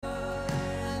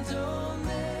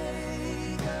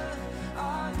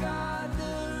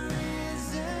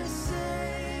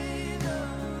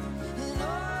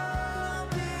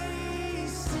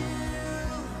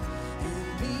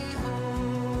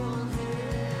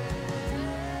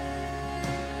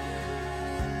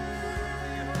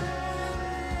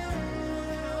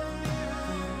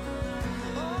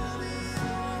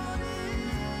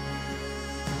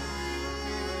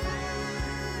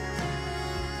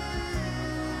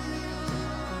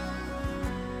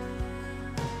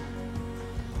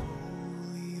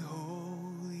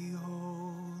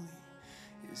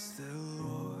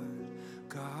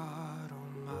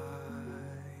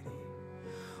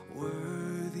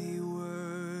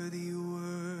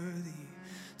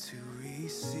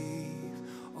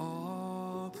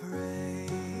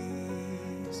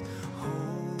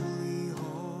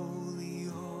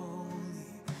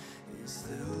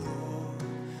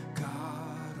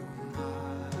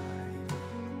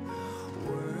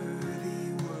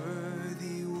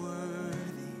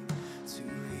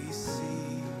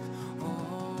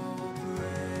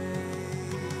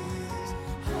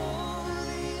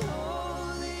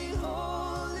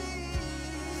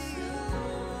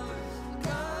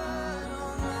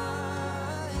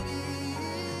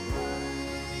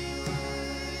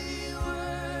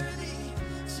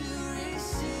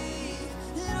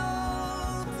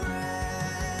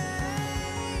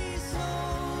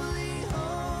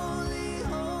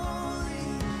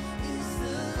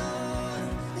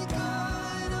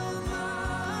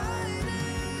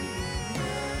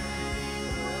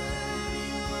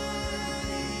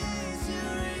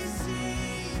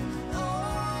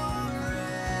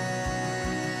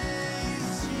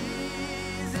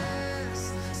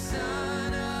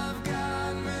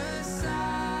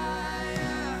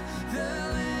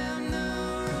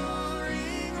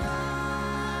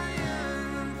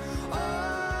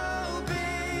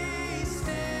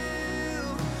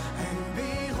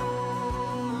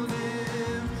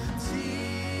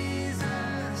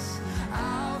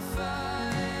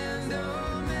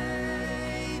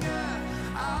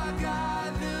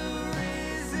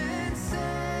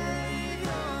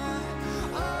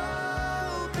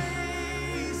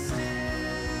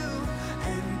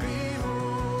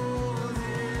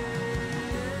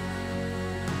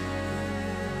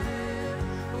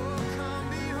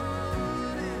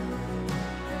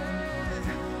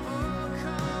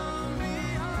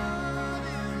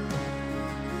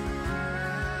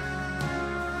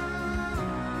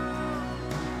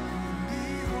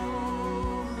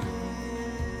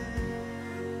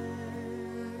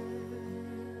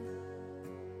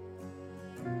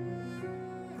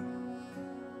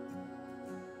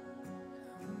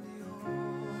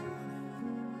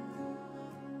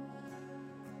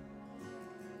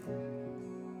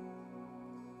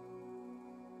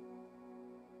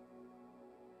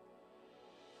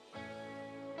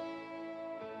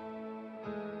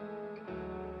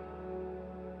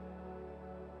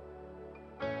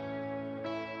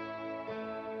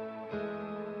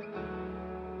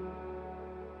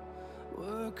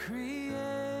Your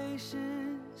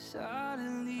creation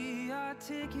silently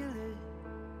articulate,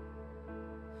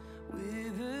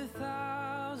 with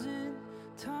 1,000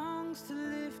 tongues to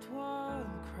lift one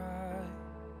cry.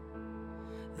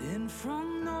 Then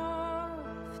from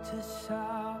north to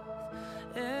south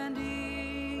and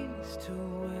east to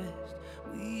west,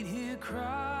 we'd hear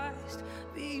Christ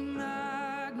be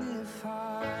magnified.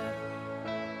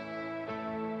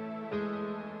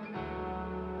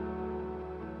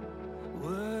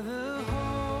 Were the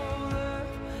whole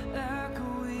earth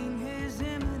echoing His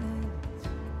imminence,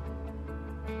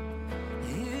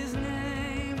 His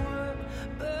name would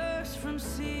burst from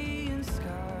sea and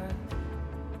sky,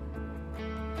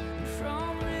 and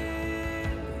from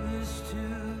rivers to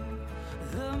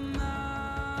the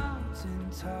mountain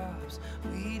tops,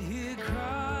 we'd hear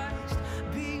Christ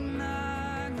be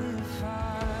magnified.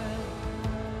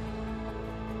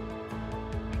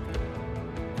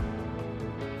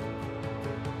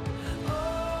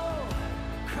 Oh,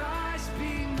 Christ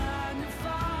be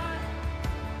magnified.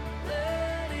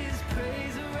 Let His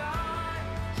praise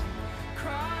arise.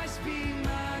 Christ be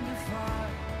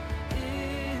magnified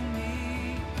in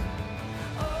me.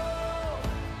 Oh,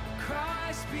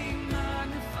 Christ be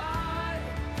magnified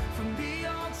from the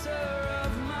altar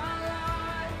of my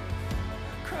life.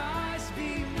 Christ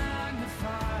be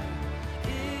magnified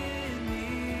in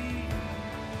me.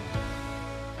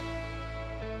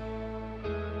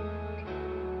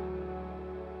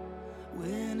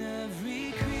 When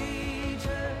every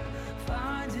creature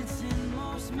finds its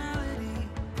inmost melody,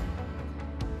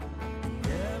 and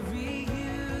every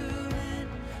human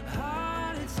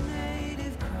heart its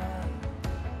native cry,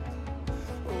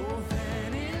 oh,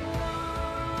 then in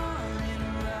one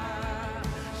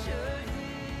enraptured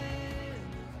hymn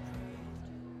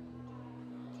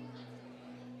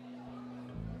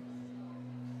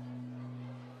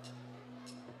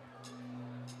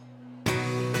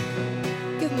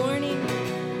Good morning.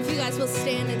 If you guys will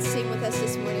stand and sing with us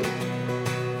this morning.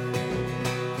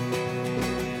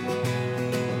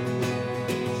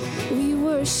 We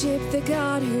worship the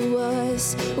God who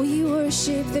was. We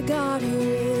worship the God who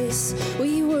is.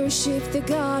 We worship the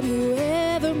God who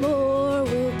evermore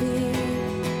will be.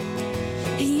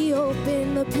 He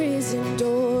opened the prison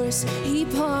doors. He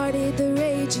parted the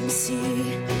raging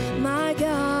sea. My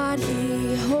God,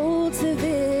 He holds the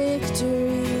victory.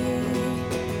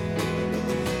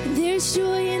 There's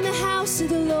joy in the house of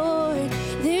the Lord.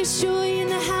 There's joy in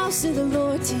the house of the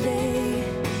Lord today.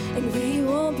 And we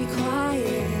won't be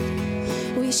quiet.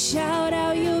 We shout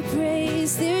out your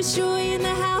praise. There's joy in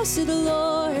the house of the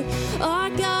Lord. Our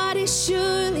God is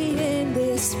surely in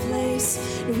this place.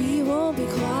 And we won't be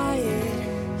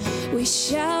quiet. We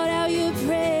shout out your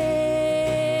praise.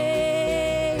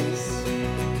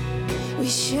 We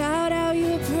shout out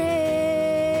your praise.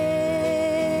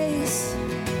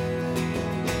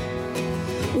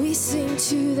 We sing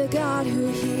to the God who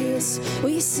heals.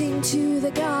 We sing to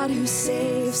the God who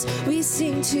saves. We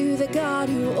sing to the God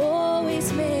who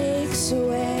always makes a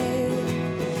way.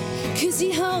 'Cause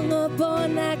He hung up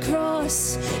on that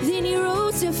cross, then He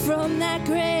rose up from that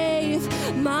grave.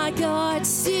 My God,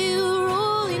 still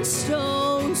rolling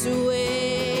stones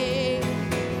away.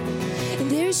 And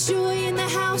there's joy in the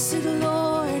house of the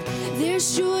Lord.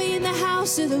 There's joy in the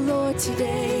house of the Lord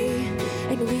today.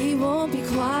 And we won't be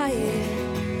quiet.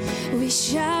 We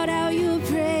shout out your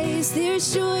praise.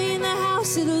 There's joy in the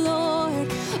house of the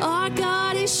Lord. Our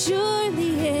God is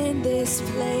surely in this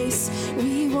place.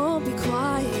 We won't be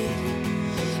quiet.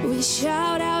 We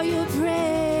shout out your praise.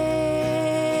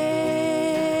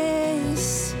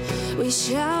 We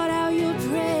shout out your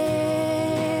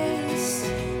praise.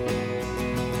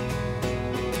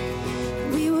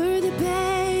 We were the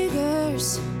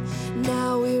beggars,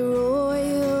 now we're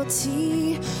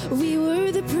royalty. We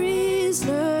were the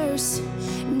prisoners,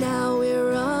 now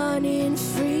we're running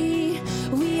free.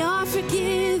 We are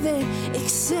forgiven,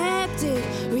 accepted,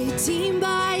 redeemed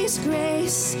by His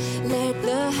grace. Let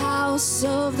the house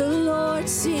of the Lord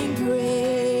sing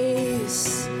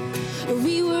praise.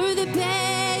 We were the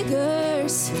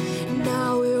beggars,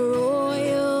 now we're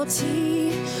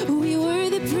royalty. We were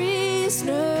the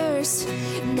prisoners,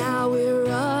 now we're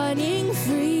running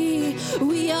free.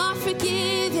 We are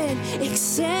forgiven,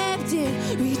 accepted,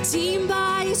 redeemed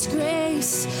by His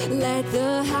grace. Let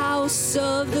the house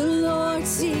of the Lord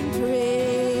sing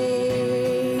praise.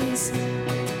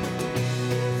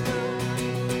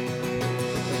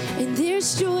 And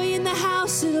there's joy in the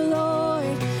house of the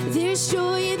Lord. There's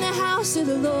joy in the house of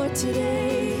the Lord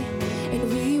today. And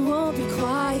we won't be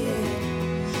quiet.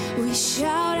 We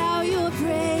shout out your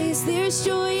praise. There's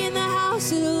joy in the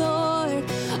house of the Lord.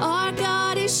 Our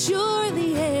God is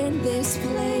surely in this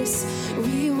place.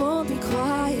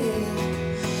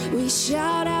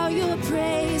 shout out your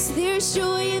praise. There's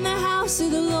joy in the house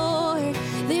of the Lord.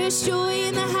 There's joy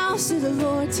in the house of the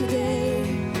Lord today.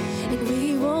 And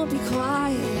we won't be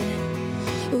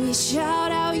quiet. We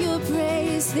shout out your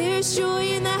praise. There's joy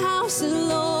in the house of the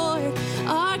Lord.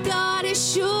 Our God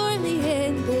is surely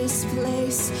in this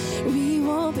place. We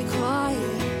won't be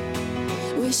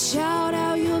quiet. We shout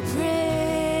out your praise.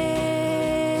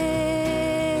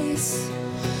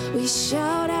 We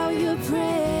shout out your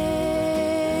praise.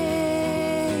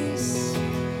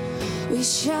 We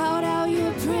shout out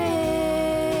your praise.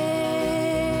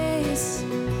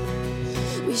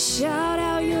 We shout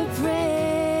out your praise.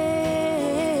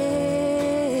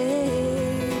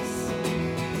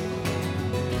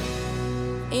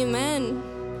 Amen.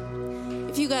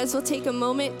 If you guys will take a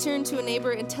moment, turn to a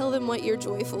neighbor and tell them what you're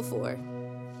joyful for.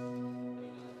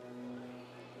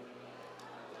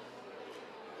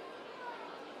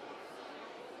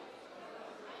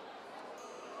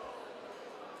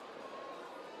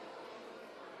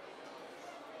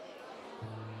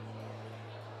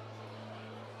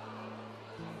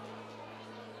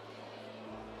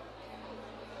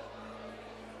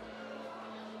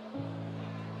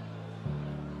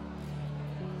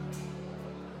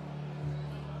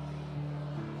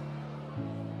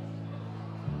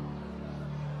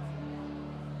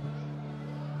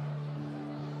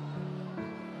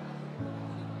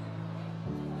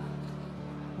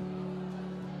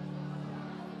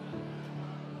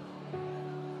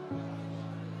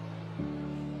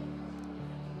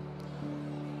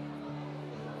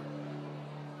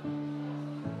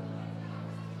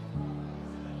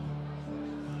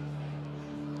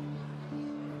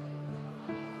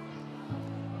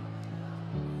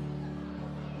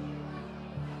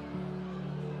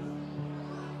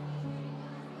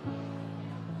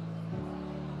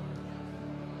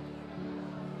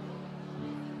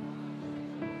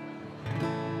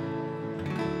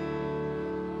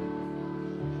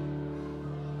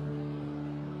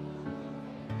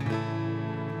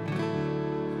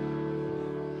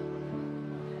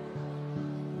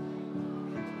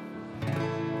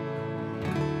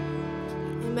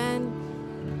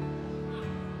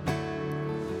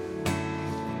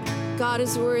 God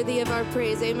is worthy of our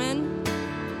praise. Amen.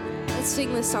 Let's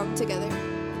sing this song together.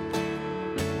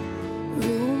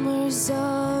 Rumors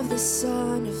of the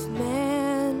Son of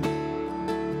Man,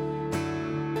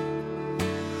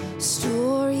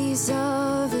 stories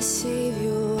of a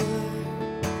Savior,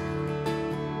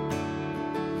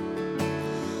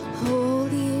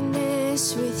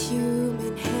 holiness with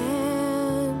human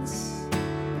hands,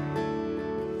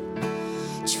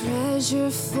 treasure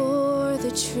for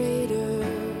the traitor.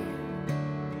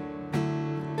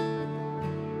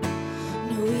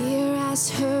 No ear has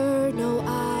heard, no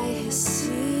eye has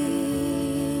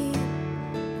seen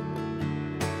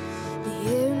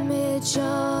the image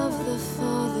of the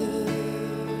Father,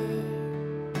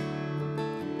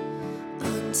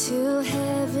 until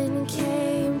heaven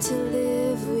came to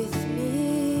live with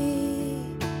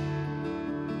me,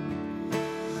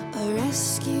 a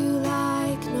rescue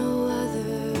like no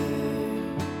other.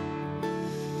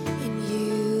 And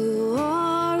you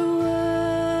are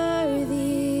worthy.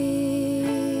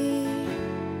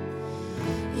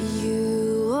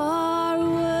 You are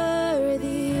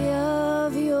worthy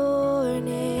of your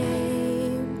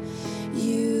name.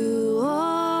 You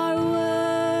are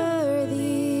worthy.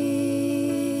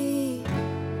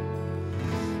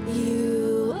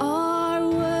 You are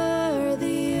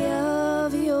worthy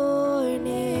of your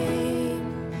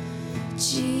name,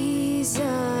 Jesus.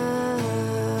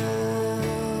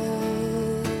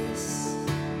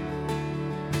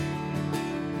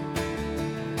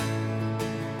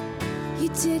 You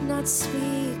did not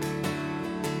speak.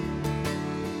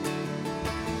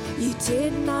 You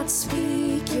did not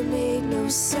speak. You made no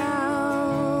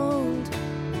sound.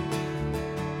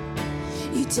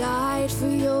 You died for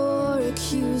your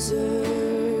accusers.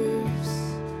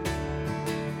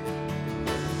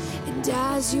 And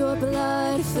as your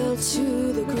blood fell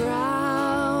to the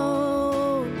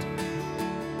ground,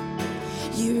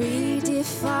 you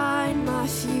redefined my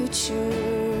future.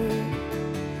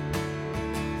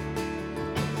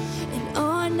 And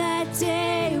on that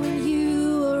day when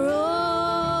you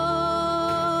arose,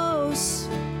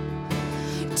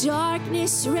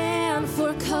 darkness ran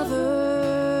for cover.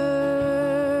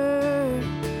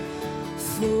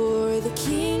 For the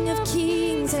King of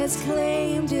Kings has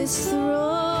claimed his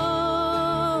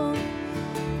throne,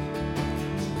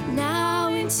 now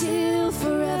until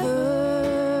forever.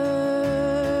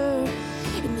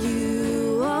 And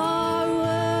you are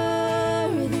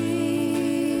worthy.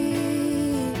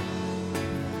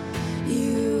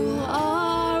 You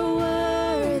are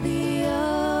worthy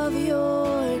of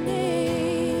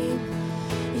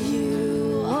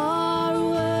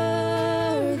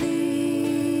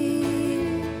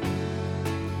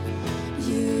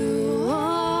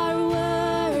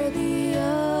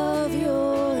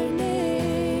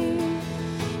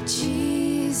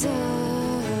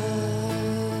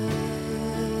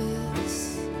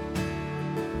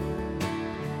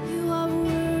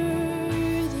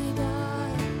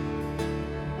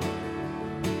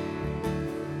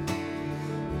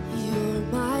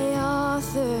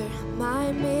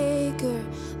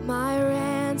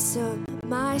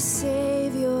my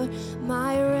Savior,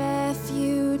 my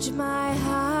refuge, my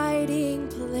hiding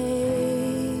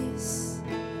place.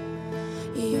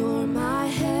 You're my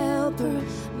helper,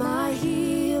 my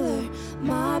healer,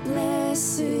 my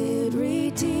blessed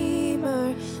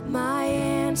Redeemer, my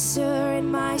answer and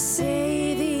my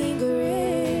saving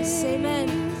grace. Amen.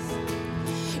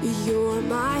 You're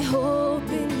my hope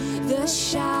in the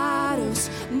shadows,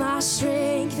 my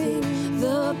strength in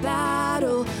the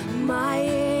battle, my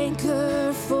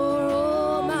anchor for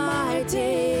all my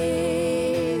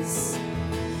days.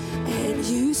 And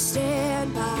you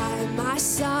stand by my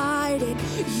side, and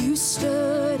you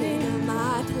stood in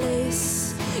my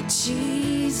place.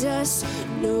 Jesus,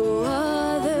 no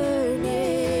other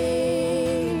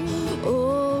name,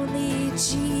 only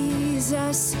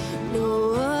Jesus,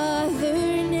 no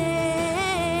other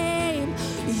name.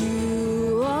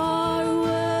 You are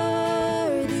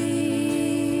worthy.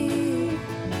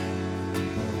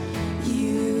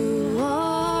 You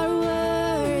are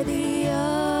worthy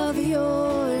of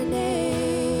your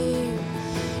name.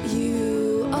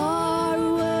 You are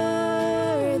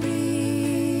worthy.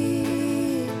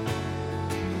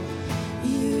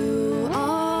 You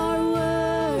are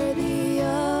worthy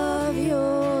of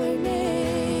your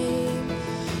name.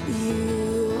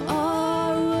 You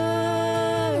are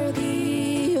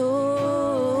worthy,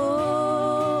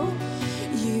 oh.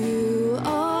 You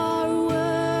are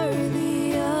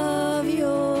worthy of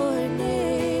your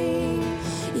name.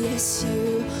 Yes,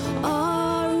 you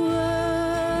are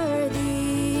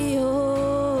worthy,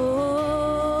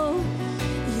 oh.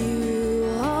 You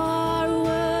are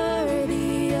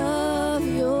worthy of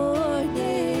your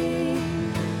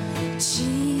name,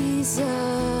 Jesus.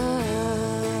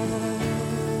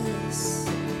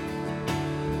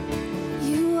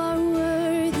 You are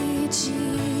worthy,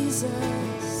 Jesus.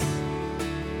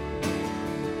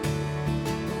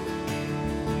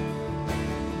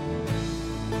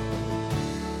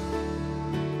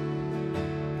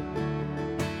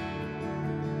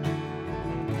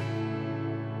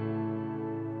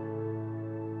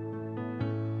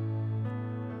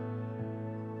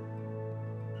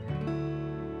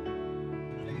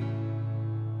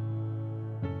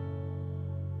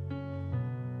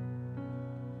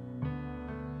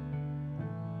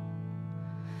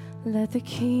 Let the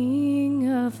King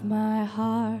of my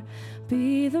heart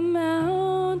be the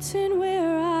mountain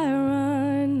where I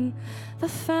run, the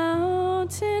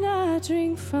fountain I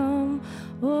drink from.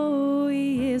 Oh,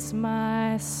 he is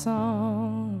my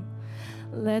song.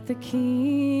 Let the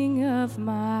King of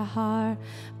my heart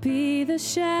be the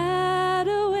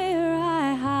shadow where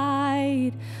I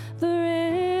hide, the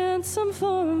ransom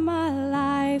for my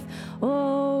life.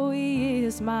 Oh, he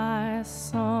is my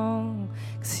song.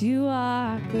 'Cause you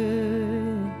are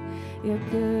good, you're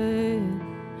good.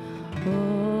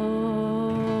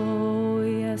 Oh,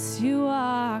 yes, you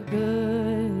are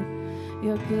good,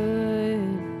 you're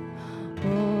good.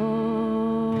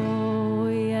 Oh,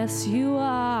 yes, you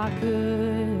are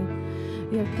good,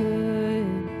 you're good.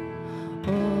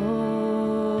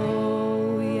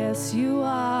 Oh, yes, you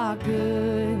are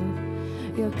good,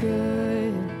 you're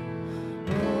good.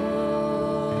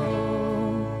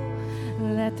 Oh,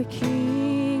 let the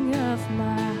King of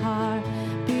my heart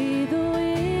be the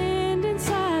wind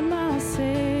inside my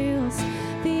sails,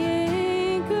 the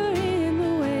anchor in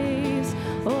the waves.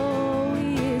 Oh,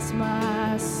 he is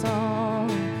my song.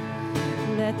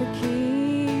 Let the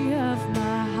King of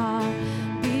my heart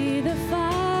be the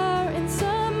fire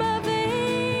inside my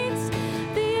veins,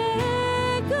 the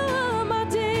echo of my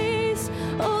days.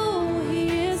 Oh, he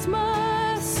is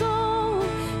my song.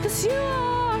 'Cause you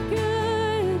are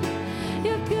good,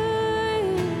 you're good.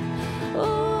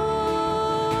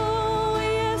 Oh,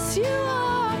 yes, you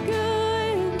are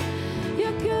good,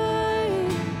 you're good.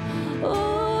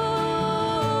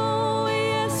 Oh,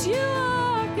 yes, you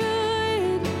are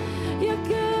good, you're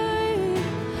good.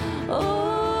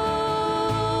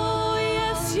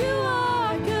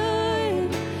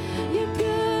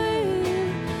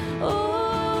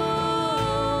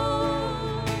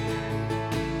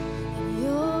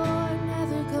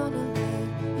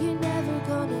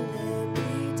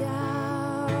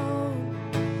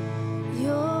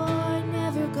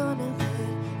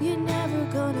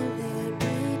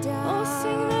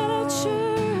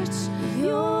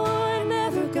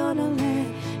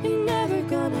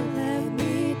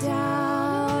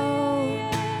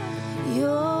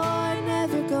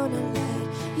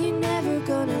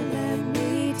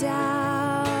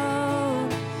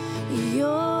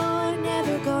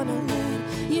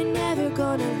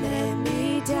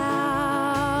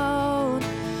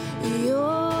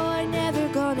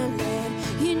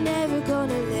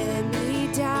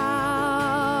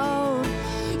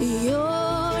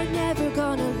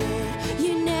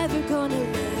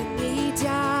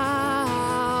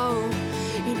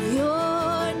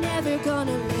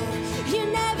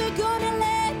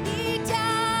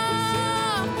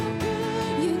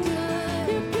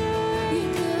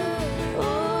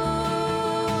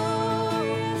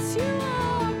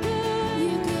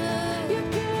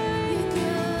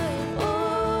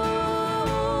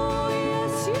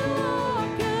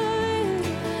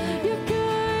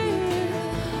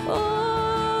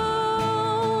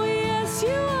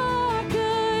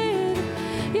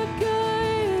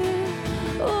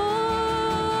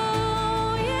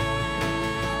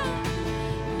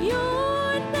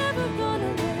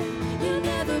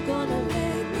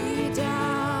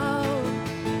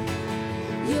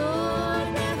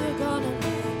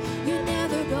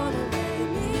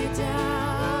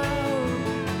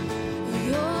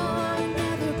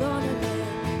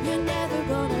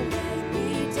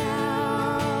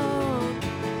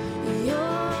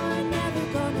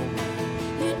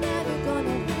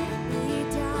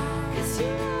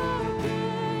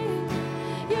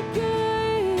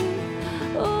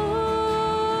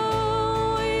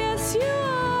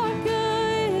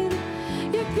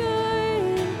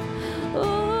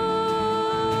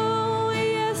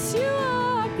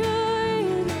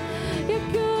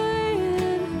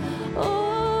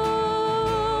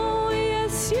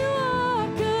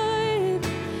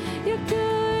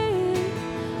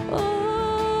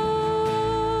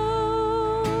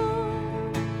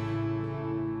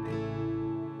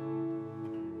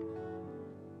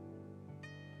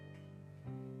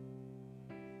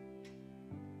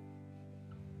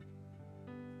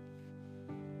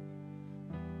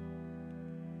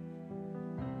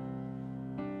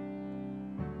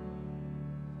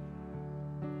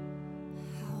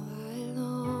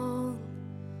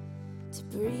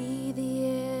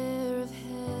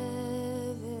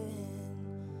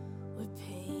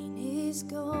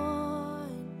 is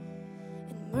gone,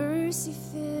 and mercy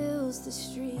fills the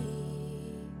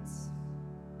streets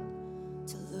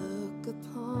to look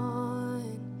upon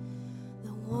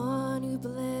the one who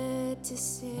bled to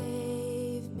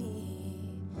save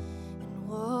me and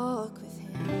walk with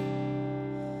him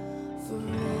for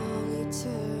all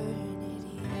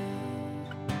eternity.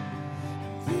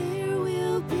 There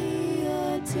will be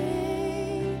a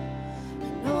day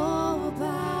when all will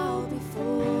bow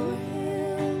before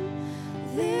him.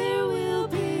 There will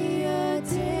be a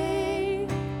day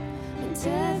when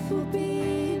death will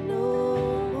be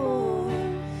no more,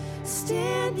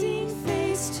 standing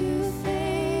face to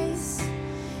face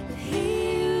with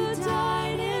he who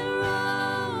died and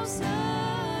rose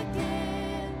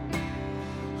again.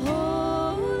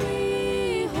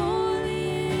 Holy,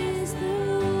 holy is the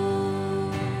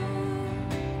Lord.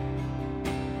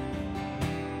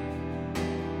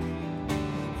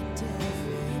 And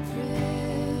every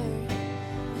prayer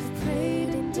we've prayed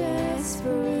in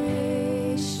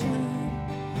desperation,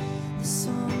 the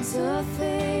songs of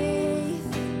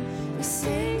faith we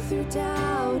sang through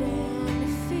doubt and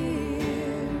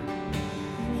fear.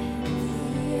 In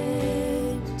the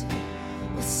end,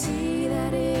 we'll see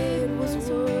that it was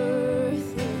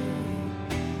worth it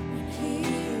when he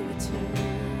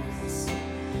returns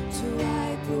to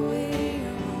wipe away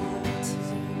our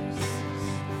tears.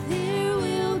 There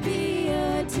will be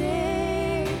a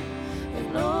day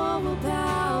when all will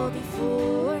bow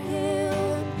before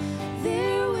him.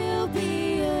 There will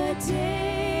be a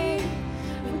day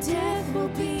when death will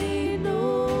be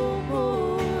no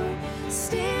more,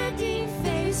 standing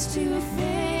face to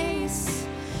face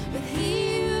with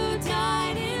he who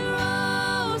died and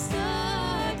rose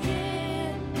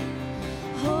again.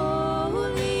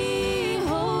 Holy,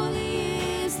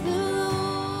 holy is the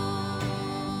Lord.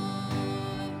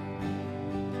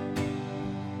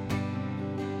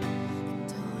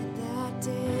 And on that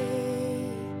day,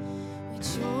 we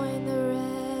join the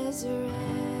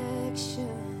resurrection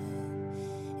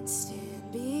and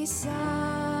stand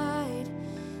beside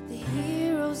the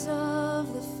heroes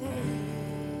of the faith.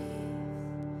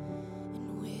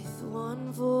 And with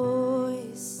one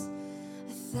voice,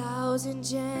 1,000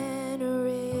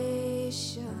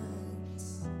 generations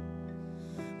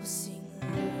will sing,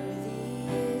 worthy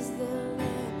is the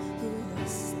Lamb who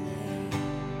was slain.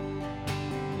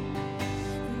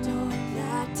 And on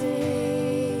that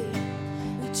day,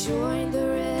 we join the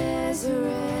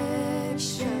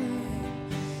resurrection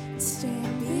and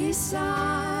stand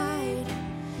beside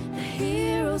the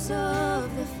heroes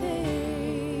of the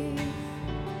faith.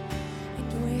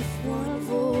 And with one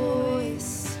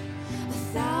voice,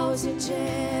 1,000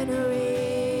 generations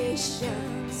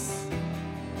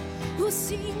will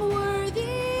sing, worthy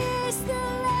is the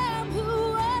Lamb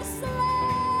who was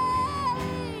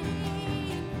slain.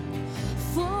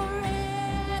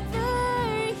 Forever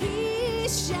he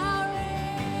shall reign.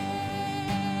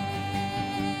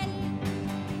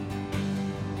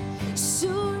 So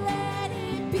let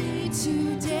it be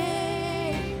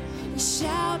today. We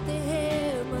shout the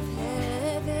hymn of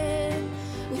heaven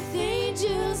with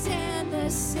angels and the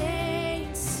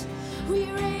saints. We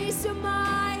raise a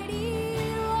mighty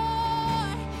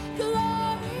roar,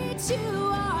 glory to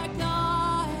our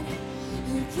God,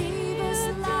 who gave us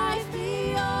life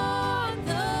beyond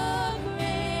the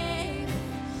grave.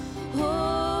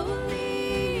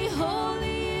 Holy,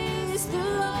 holy is the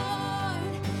Lord.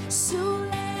 So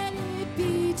let it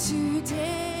be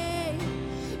today.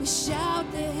 We shout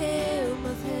the hymn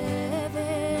of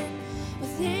heaven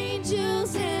with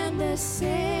angels and the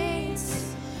saints.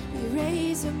 We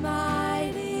raise a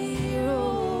mighty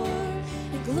roar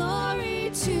and glory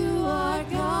to our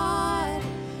God,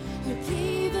 who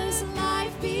gave us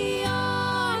life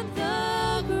beyond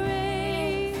the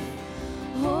grave.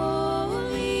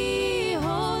 Holy,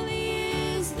 holy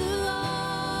is the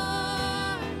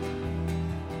Lord.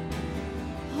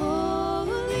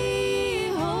 Holy,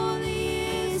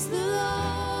 holy is the Lord.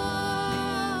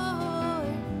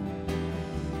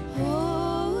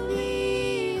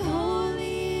 Holy,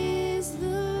 holy is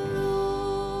the Lord.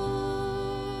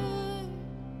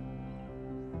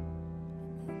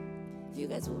 If you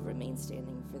guys will remain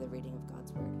standing for the reading of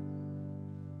God's word.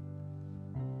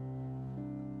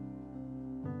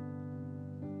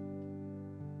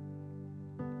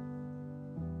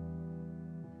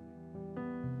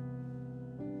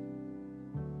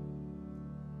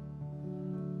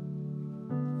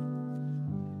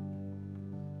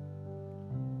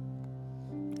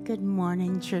 Good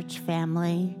morning, church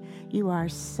family. You are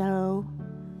so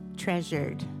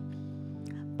treasured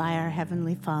by our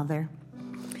Heavenly Father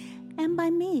and by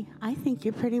me. I think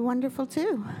you're pretty wonderful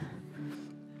too.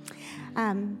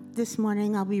 This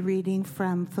morning I'll be reading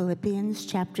from Philippians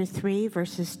chapter 3,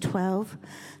 verses 12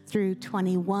 through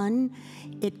 21.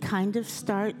 It kind of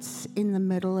starts in the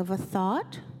middle of a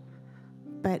thought,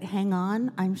 but hang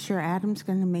on, I'm sure Adam's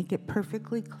going to make it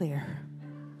perfectly clear.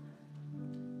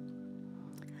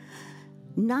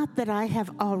 Not that I have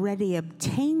already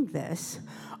obtained this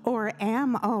or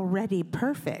am already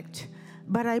perfect,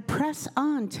 but I press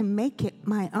on to make it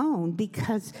my own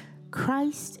because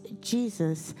Christ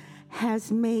Jesus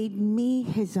has made me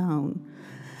his own.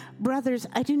 Brothers,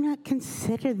 I do not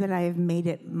consider that I have made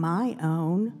it my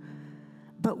own,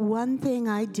 but one thing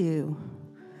I do,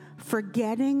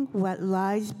 forgetting what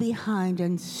lies behind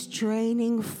and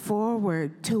straining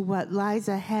forward to what lies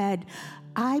ahead,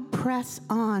 I press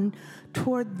on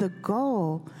toward the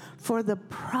goal for the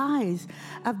prize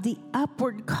of the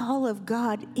upward call of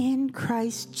God in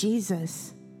Christ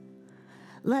Jesus.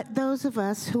 Let those of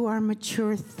us who are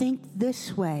mature think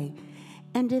this way,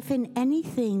 and if in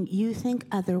anything you think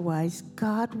otherwise,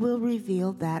 God will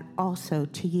reveal that also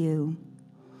to you.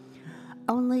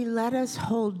 Only let us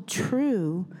hold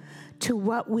true to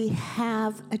what we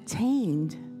have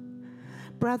attained.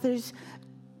 Brothers,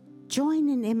 join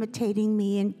in imitating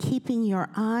me and keeping your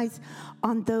eyes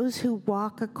on those who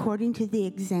walk according to the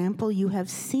example you have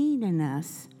seen in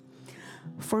us.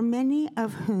 For many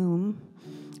of whom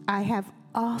I have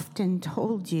often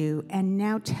told you and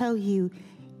now tell you,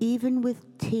 even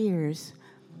with tears,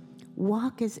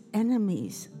 walk as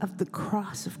enemies of the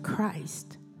cross of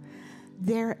Christ.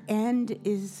 Their end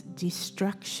is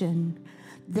destruction.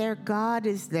 Their God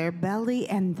is their belly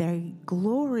and their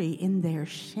glory in their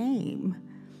shame,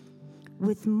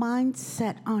 with minds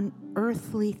set on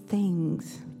earthly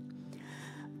things.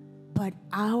 But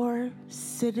our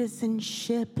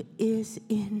citizenship is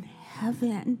in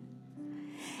heaven,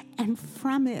 and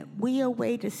from it we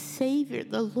await a Savior,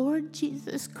 the Lord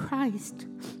Jesus Christ,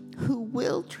 who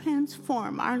will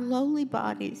transform our lowly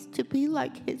bodies to be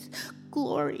like his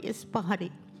glorious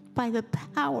body by the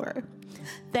power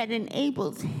that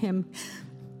enables him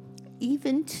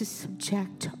even to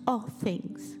subject all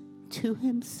things to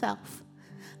himself.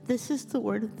 This is the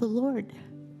word of the Lord.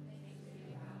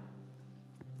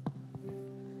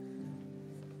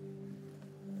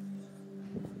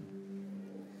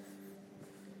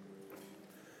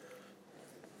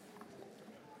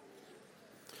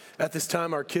 At this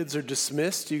time, our kids are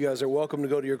dismissed. You guys are welcome to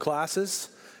go to your classes.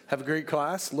 Have a great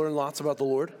class. Learn lots about the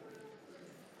Lord.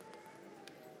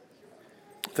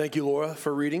 Thank you, Laura,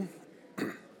 for reading.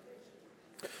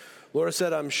 Laura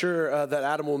said, I'm sure that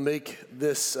Adam will make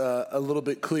this a little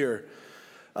bit clearer.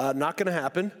 Not going to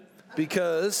happen,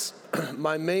 because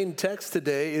my main text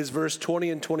today is verse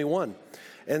 20 and 21.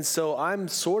 And so I'm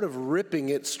sort of ripping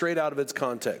it straight out of its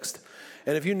context.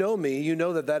 And if you know me, you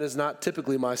know that that is not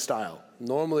typically my style.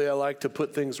 Normally, I like to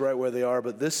put things right where they are,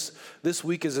 but this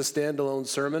week is a standalone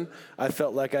sermon. I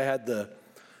felt like I had the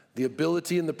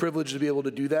ability and the privilege to be able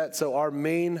to do that. So our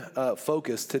main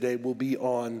focus today will be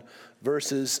on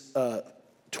verses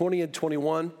 20 and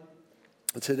 21.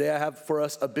 Today I have for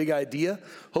us a big idea.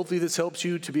 Hopefully this helps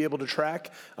you to be able to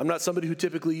track. I'm not somebody who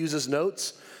typically uses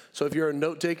notes. So if you're a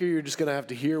note taker, you're just going to have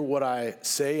to hear what I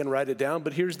say and write it down.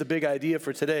 But here's the big idea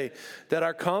for today, that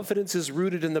our confidence is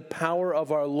rooted in the power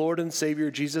of our Lord and Savior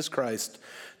Jesus Christ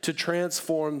to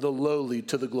transform the lowly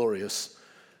to the glorious.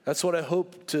 That's what I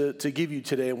hope to give you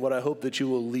today, and what I hope that you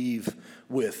will leave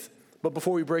with. But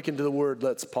before we break into the word,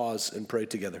 let's pause and pray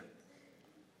together.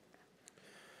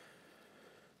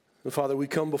 Father, we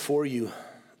come before you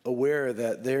aware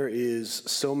that there is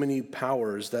so many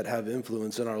powers that have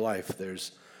influence in our life.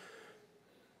 There's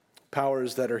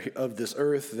powers that are of this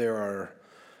earth. There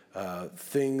are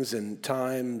things and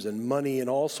times and money and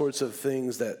all sorts of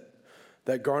things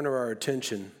that garner our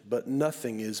attention, but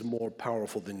nothing is more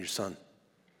powerful than your Son.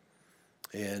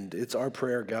 And it's our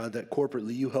prayer, God, that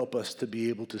corporately you help us to be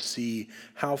able to see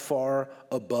how far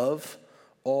above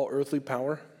all earthly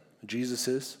power Jesus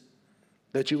is.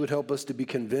 That you would help us to be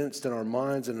convinced in our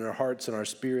minds and in our hearts and our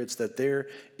spirits that there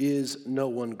is no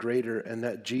one greater, and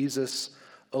that Jesus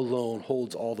alone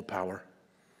holds all the power.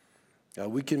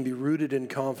 We can be rooted in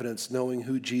confidence knowing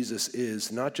who Jesus is,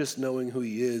 not just knowing who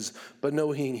he is, but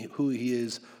knowing who he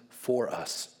is for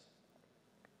us.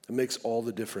 It makes all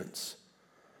the difference.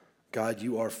 God,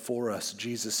 you are for us.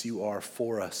 Jesus, you are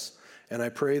for us. And I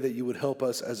pray that you would help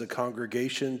us as a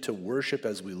congregation to worship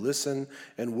as we listen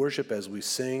and worship as we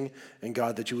sing. And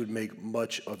God, that you would make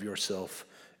much of yourself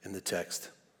in the text.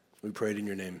 We pray it in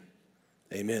your name.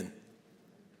 Amen.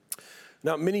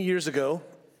 Now, many years ago,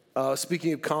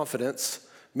 speaking of confidence,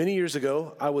 many years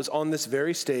ago, I was on this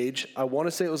very stage. I want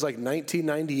to say it was like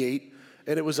 1998,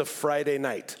 and it was a Friday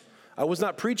night. I was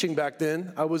not preaching back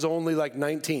then. I was only like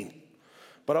 19.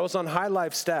 But I was on High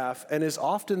Life staff, and is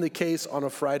often the case on a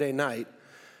Friday night,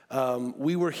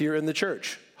 we were here in the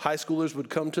church. High schoolers would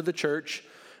come to the church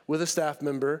with a staff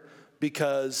member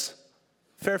because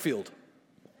Fairfield,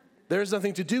 there's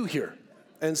nothing to do here.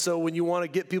 And so when you want to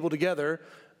get people together,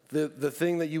 the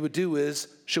thing that you would do is,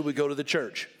 should we go to the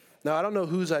church? Now, I don't know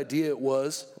whose idea it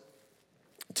was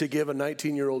to give a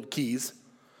 19-year-old keys,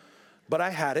 but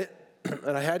I had it.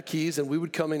 And I had keys, and we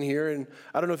would come in here, and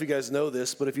I don't know if you guys know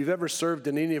this, but if you've ever served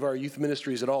in any of our youth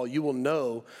ministries at all, you will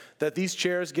know that these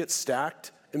chairs get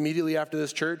stacked immediately after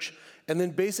this church, and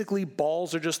then basically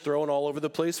balls are just thrown all over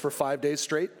the place for 5 days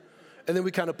straight, and then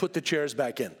we kind of put the chairs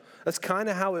back in. That's kind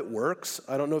of how it works.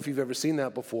 I don't know if you've ever seen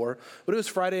that before, but it was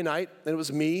Friday night, and it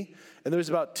was me, and there was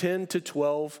about 10 to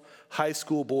 12 high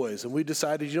school boys, and we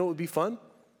decided, you know what would be fun?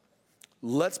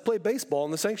 Let's play baseball in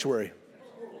the sanctuary.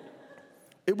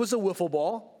 It was a wiffle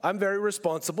ball. I'm very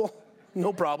responsible,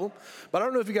 no problem. But I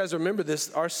don't know if you guys remember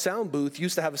this. Our sound booth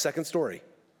used to have a second story.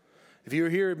 If you were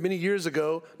here many years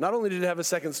ago, not only did it have a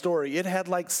second story, it had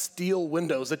like steel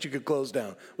windows that you could close down.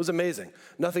 It was amazing.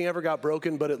 Nothing ever got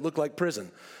broken, but it looked like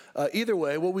prison. Either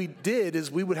way, what we did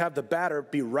is we would have the batter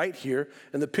be right here,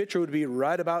 and the pitcher would be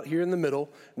right about here in the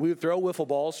middle. We would throw wiffle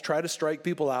balls, try to strike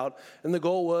people out, and the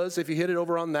goal was if you hit it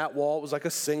over on that wall, it was like a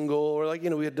single, or like,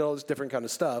 we had all this different kind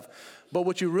of stuff. But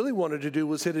what you really wanted to do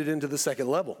was hit it into the second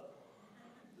level.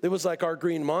 It was like our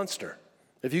green monster.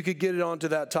 If you could get it onto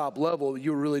that top level,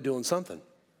 you were really doing something.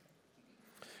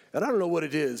 And I don't know what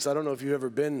it is. I don't know if you've ever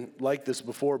been like this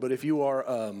before, but if you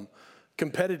are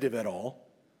competitive at all,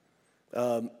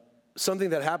 something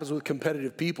that happens with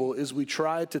competitive people is we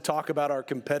try to talk about our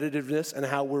competitiveness and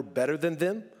how we're better than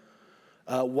them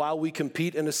while we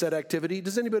compete in a set activity.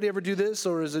 Does anybody ever do this,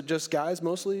 or is it just guys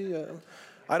mostly?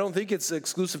 I don't think it's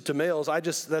exclusive to males.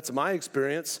 That's my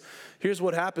experience. Here's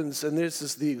what happens, and this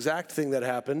is the exact thing that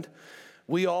happened.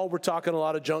 We all were talking a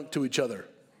lot of junk to each other.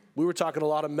 We were talking a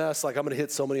lot of mess, like I'm going to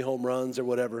hit so many home runs or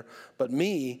whatever. But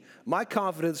my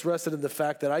confidence rested in the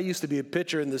fact that I used to be a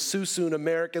pitcher in the Suisun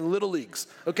American Little Leagues.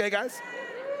 Okay, guys?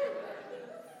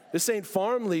 This ain't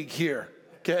farm league here,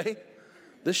 okay?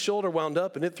 This shoulder wound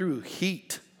up and it threw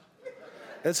heat.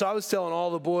 And so I was telling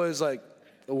all the boys, like,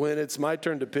 when it's my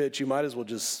turn to pitch, you might as well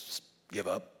just give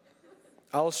up.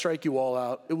 I'll strike you all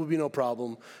out. It would be no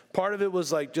problem. Part of it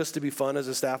was like just to be fun as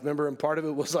a staff member, and part of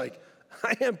it was like,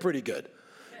 I am pretty good.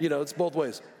 It's both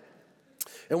ways.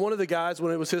 And one of the guys,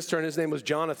 when it was his turn, his name was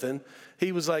Jonathan,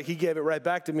 he gave it right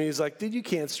back to me. He's like, dude, you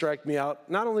can't strike me out.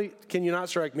 Not only can you not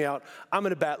strike me out, I'm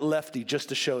going to bat lefty just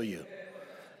to show you.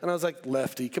 And I was like,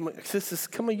 lefty, come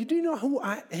on, you do know who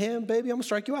I am, baby? I'm going to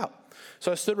strike you out.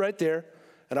 So I stood right there,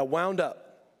 and I wound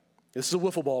up. This is a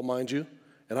wiffle ball, mind you.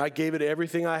 And I gave it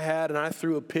everything I had, and I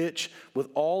threw a pitch with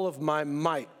all of my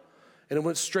might, and it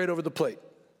went straight over the plate.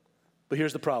 But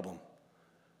here's the problem.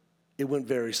 It went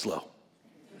very slow.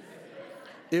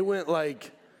 It went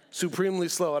like supremely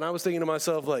slow. And I was thinking to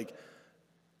myself, like,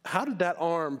 how did that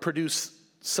arm produce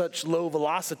such low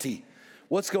velocity?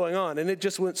 What's going on? And it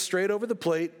just went straight over the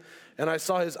plate, and I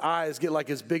saw his eyes get like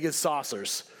as big as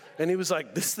saucers. And he was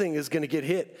like, this thing is going to get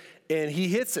hit. And he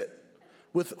hits it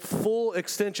with full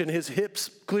extension. His hips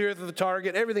clear to the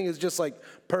target. Everything is just like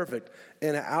perfect.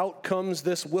 And out comes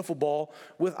this wiffle ball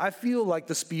with, I feel like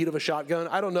the speed of a shotgun.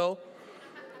 I don't know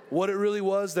what it really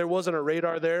was. There wasn't a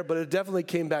radar there, but it definitely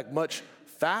came back much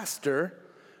faster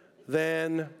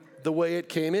than the way it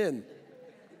came in.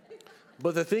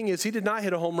 But the thing is, he did not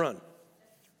hit a home run.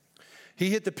 He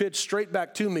hit the pitch straight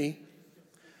back to me,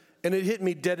 and it hit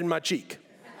me dead in my cheek.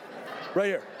 Right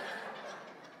here.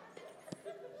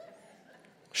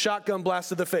 Shotgun blast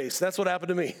to the face. That's what happened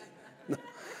to me.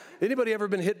 Anybody ever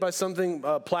been hit by something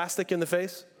plastic in the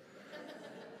face?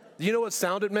 Do you know what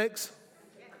sound it makes?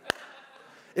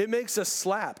 It makes a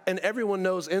slap, and everyone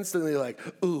knows instantly, like,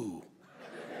 ooh.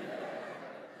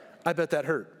 I bet that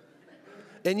hurt.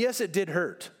 And yes, it did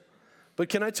hurt. But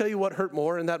can I tell you what hurt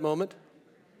more in that moment?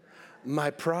 My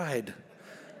pride.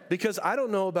 Because I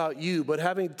don't know about you, but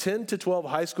having 10 to 12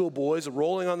 high school boys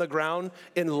rolling on the ground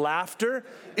in laughter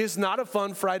is not a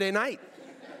fun Friday night.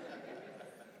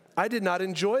 I did not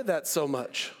enjoy that so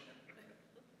much.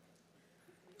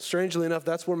 Strangely enough,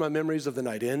 that's where my memories of the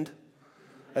night end.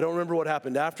 I don't remember what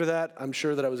happened after that. I'm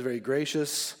sure that I was very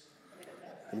gracious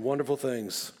and wonderful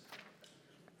things.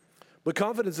 But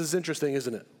confidence is interesting,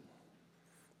 isn't it?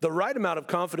 The right amount of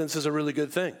confidence is a really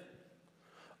good thing.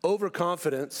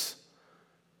 Overconfidence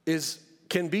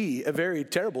can be a very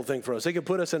terrible thing for us. It can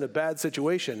put us in a bad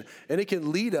situation, and it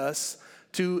can lead us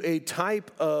to a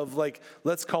type of, like,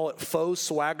 let's call it faux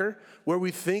swagger, where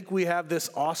we think we have this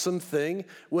awesome thing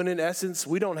when in essence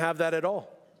we don't have that at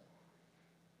all.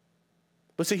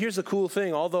 But see, here's the cool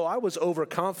thing. Although I was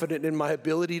overconfident in my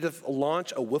ability to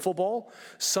launch a wiffle ball,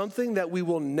 something that we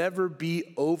will never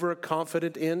be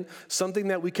overconfident in, something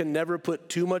that we can never put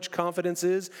too much confidence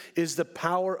is the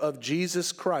power of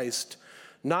Jesus Christ,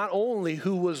 not only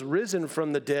who was risen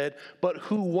from the dead, but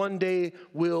who one day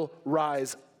will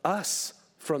rise us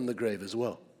from the grave as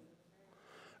well.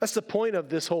 That's the point of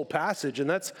this whole passage, and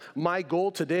that's my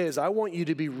goal today is I want you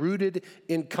to be rooted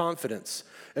in confidence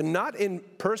and not in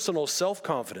personal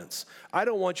self-confidence. I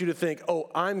don't want you to think, oh,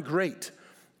 I'm great,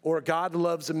 or God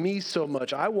loves me so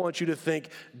much. I want you to think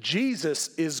Jesus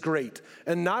is great,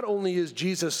 and not only is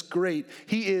Jesus great,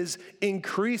 he is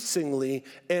increasingly,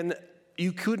 and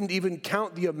you couldn't even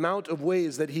count the amount of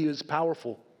ways that he is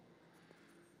powerful.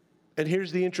 And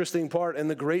here's the interesting part, and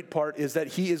the great part is that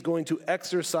he is going to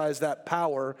exercise that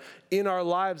power in our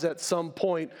lives at some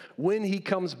point. When he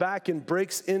comes back and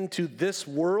breaks into this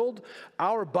world,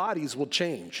 our bodies will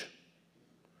change.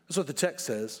 That's what the text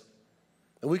says.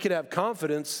 And we can have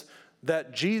confidence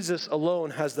that Jesus alone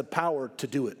has the power to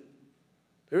do it.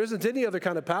 There isn't any other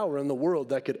kind of power in the world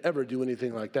that could ever do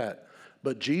anything like that.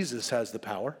 But Jesus has the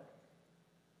power.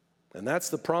 And that's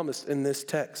the promise in this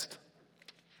text.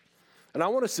 And I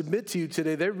want to submit to you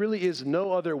today, there really is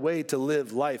no other way to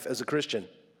live life as a Christian.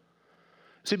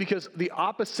 See, because the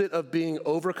opposite of being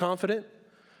overconfident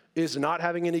is not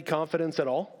having any confidence at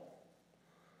all.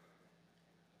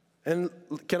 And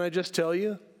can I just tell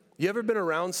you, you ever been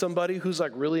around somebody who's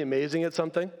like really amazing at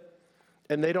something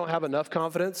and they don't have enough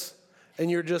confidence? And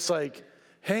you're just like,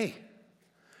 hey,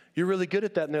 you're really good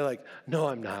at that. And they're like, no,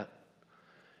 I'm not.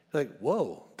 Like,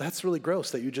 whoa, that's really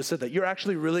gross that you just said that. You're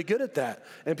actually really good at that.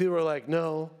 And people are like,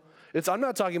 no. I'm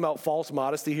not talking about false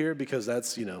modesty here because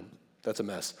that's a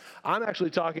mess. I'm actually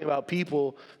talking about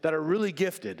people that are really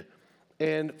gifted.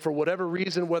 And for whatever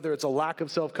reason, whether it's a lack of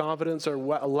self-confidence or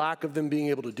a lack of them being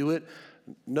able to do it,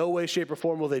 no way, shape, or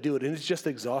form will they do it. And it's just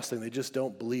exhausting. They just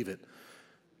don't believe it.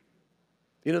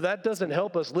 That doesn't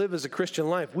help us live as a Christian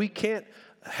life. We can't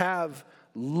have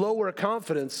lower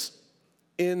confidence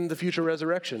in the future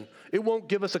resurrection. It won't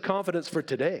give us a confidence for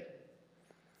today.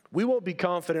 We won't be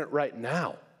confident right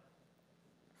now.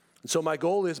 And so my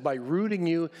goal is by rooting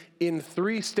you in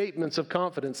 3 statements of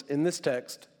confidence in this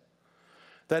text,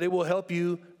 that it will help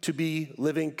you to be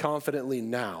living confidently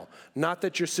now. Not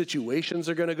that your situations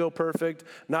are going to go perfect,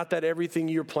 not that everything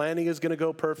you're planning is going to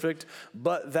go perfect,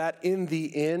 but that in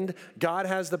the end, God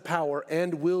has the power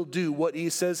and will do what he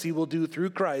says he will do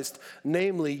through Christ,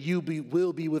 namely,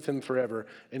 will be with him forever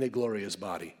in a glorious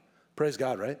body. Praise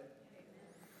God, right?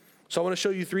 So I want to show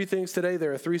you 3 things today.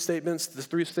 There are 3 statements. The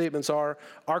 3 statements are,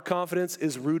 our confidence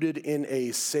is rooted in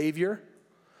a Savior.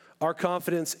 Our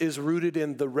confidence is rooted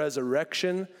in the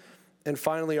resurrection. And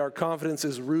finally, our confidence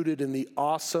is rooted in the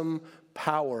awesome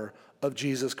power of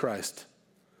Jesus Christ.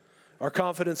 Our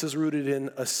confidence is rooted in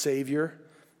a Savior.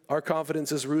 Our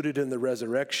confidence is rooted in the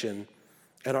resurrection.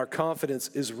 And our confidence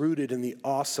is rooted in the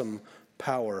awesome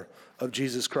power of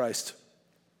Jesus Christ.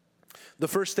 The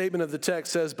first statement of the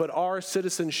text says, but our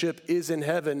citizenship is in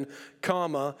heaven,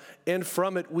 and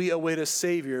from it we await a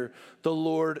Savior, the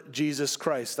Lord Jesus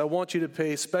Christ. I want you to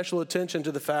pay special attention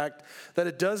to the fact that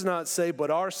it does not say, but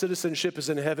our citizenship is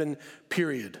in heaven,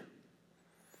 period.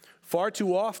 Far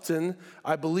too often,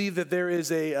 I believe that there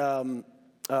is a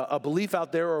belief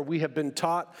out there, or we have been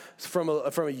taught from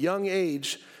a young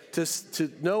age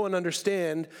to know and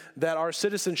understand that our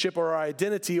citizenship or our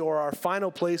identity or our final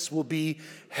place will be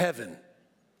heaven.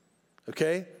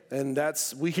 Okay? And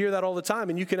we hear that all the time,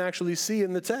 and you can actually see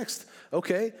in the text.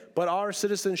 Okay, but our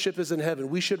citizenship is in heaven.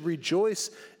 We should rejoice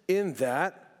in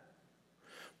that.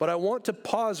 But I want to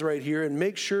pause right here and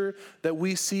make sure that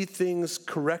we see things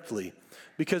correctly.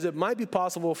 Because it might be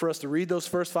possible for us to read those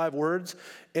first 5 words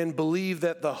and believe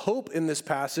that the hope in this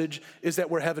passage is that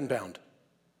we're heaven-bound.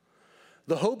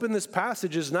 The hope in this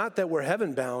passage is not that we're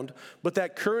heaven-bound, but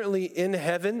that currently in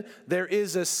heaven there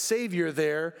is a Savior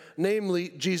there, namely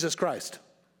Jesus Christ.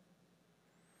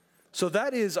 So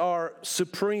that is our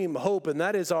supreme hope, and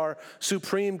that is our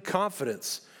supreme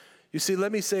confidence. You see,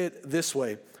 let me say it this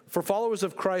way. For followers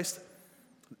of Christ,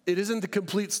 it isn't the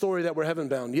complete story that we're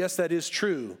heaven-bound. Yes, that is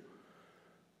true.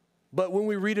 But when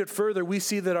we read it further, we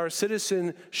see that our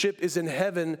citizenship is in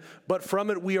heaven, but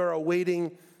from it we are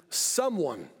awaiting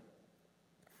someone.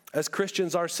 As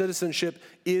Christians, our citizenship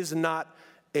is not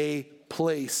a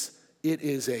place, it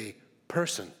is a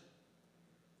person.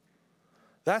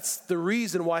 That's the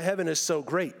reason why heaven is so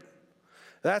great.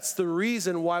 That's the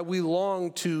reason why we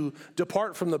long to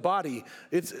depart from the body.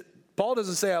 Paul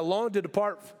doesn't say, I long to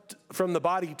depart from the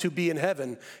body to be in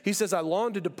heaven. He says, I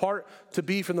long to depart to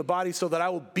be from the body so that I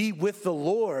will be with the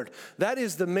Lord. That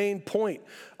is the main point.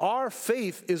 Our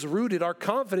faith is rooted, our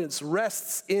confidence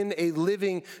rests in a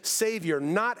living Savior,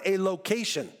 not a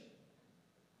location.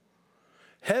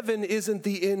 Heaven isn't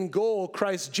the end goal.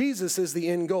 Christ Jesus is the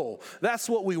end goal. That's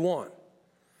what we want.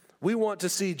 We want to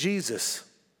see Jesus.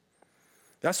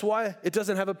 That's why it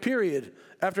doesn't have a period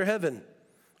after heaven.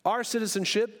 Our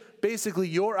citizenship, basically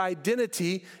your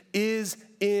identity, is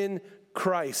in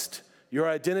Christ. Your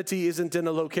identity isn't in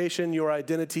a location. Your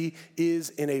identity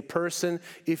is in a person.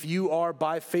 If you are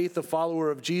by faith a follower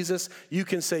of Jesus, you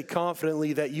can say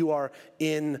confidently that you are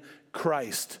in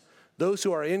Christ. Those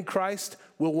who are in Christ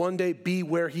will one day be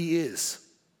where he is.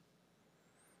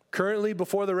 Currently,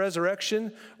 before the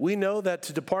resurrection, we know that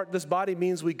to depart this body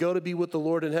means we go to be with the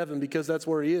Lord in heaven because that's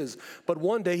where he is. But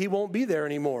one day he won't be there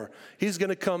anymore. He's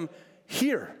going to come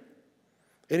here.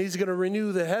 And he's going to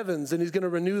renew the heavens, and he's going to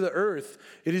renew the earth,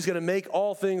 and he's going to make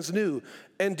all things new.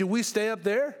 And do we stay up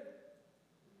there?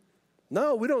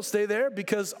 No, we don't stay there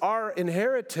because our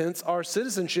inheritance, our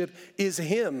citizenship is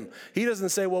him. He doesn't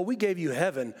say, well, we gave you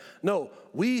heaven. No,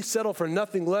 we settle for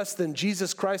nothing less than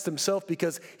Jesus Christ himself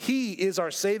because he is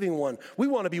our saving one. We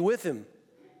want to be with him.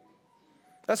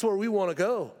 That's where we want to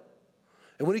go.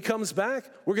 And when he comes back,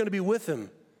 we're going to be with him.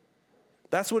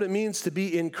 That's what it means to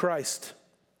be in Christ.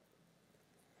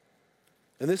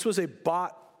 And this was a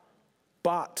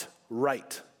bought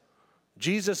right.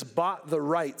 Jesus bought the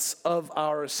rights of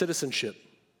our citizenship.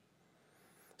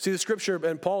 See, the scripture,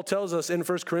 and Paul tells us in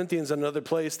 1 Corinthians, another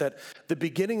place, that the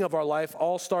beginning of our life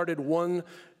all started one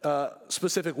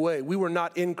specific way. We were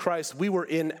not in Christ, we were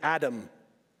in Adam.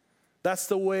 That's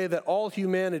the way that all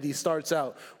humanity starts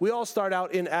out. We all start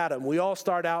out in Adam. We all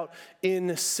start out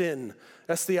in sin.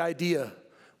 That's the idea.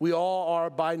 We all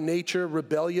are by nature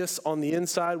rebellious on the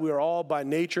inside. We are all by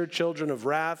nature children of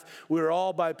wrath. We are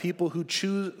all by people who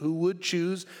would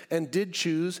choose and did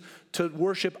choose to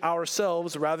worship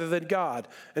ourselves rather than God.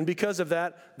 And because of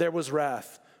that, there was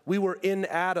wrath. We were in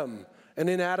Adam, and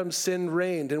in Adam sin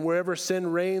reigned. And wherever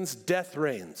sin reigns, death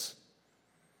reigns.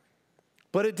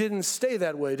 But it didn't stay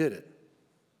that way, did it?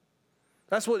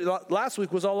 That's what last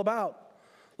week was all about.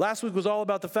 Last week was all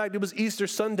about the fact it was Easter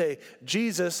Sunday.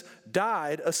 Jesus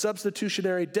died a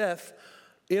substitutionary death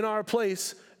in our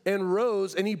place and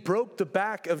rose, and he broke the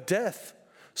back of death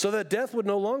so that death would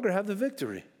no longer have the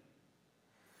victory.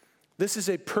 This is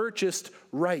a purchased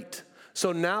right.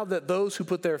 So now that those who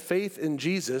put their faith in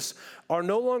Jesus are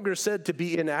no longer said to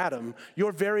be in Adam,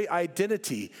 your very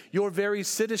identity, your very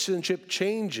citizenship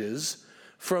changes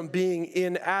from being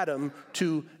in Adam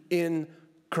to in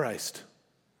Christ.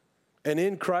 And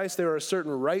in Christ, there are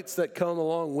certain rights that come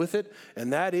along with it,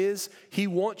 and that is, he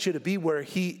wants you to be where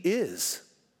he is.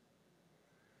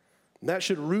 And that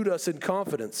should root us in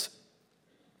confidence.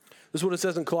 This is what it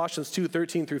says in Colossians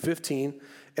 2:13 through 15.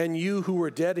 And you who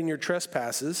were dead in your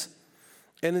trespasses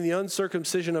and in the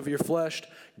uncircumcision of your flesh,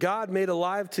 God made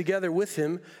alive together with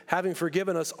him, having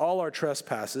forgiven us all our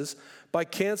trespasses, by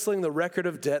canceling the record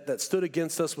of debt that stood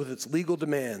against us with its legal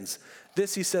demands.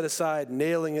 This he set aside,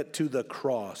 nailing it to the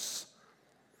cross.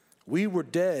 We were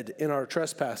dead in our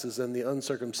trespasses and the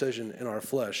uncircumcision in our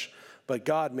flesh, but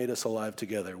God made us alive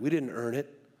together. We didn't earn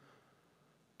it,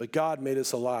 but God made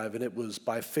us alive, and it was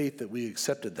by faith that we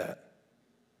accepted that.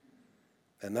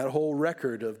 And that whole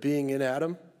record of being in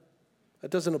Adam,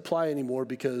 that doesn't apply anymore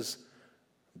because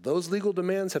those legal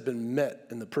demands have been met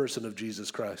in the person of Jesus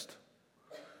Christ.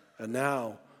 And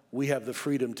now we have the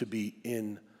freedom to be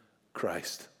in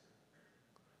Christ.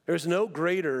 There's no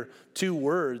greater two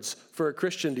words for a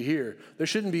Christian to hear. There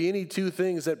shouldn't be any two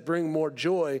things that bring more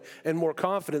joy and more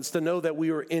confidence to know that we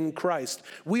are in Christ.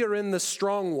 We are in the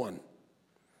strong one.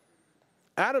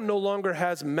 Adam no longer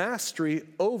has mastery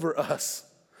over us.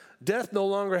 Death no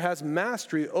longer has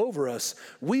mastery over us.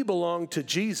 We belong to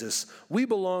Jesus. We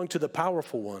belong to the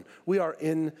powerful one. We are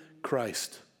in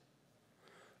Christ.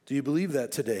 Do you believe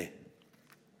that today?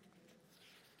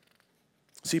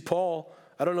 See, Paul,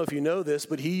 I don't know if you know this,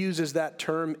 but he uses that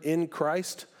term in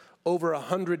Christ over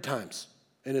 100 times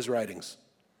in his writings.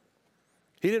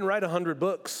 He didn't write 100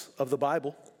 books of the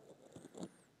Bible.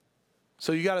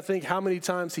 So you got to think how many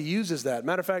times he uses that.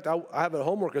 Matter of fact, I have a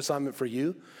homework assignment for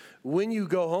you. When you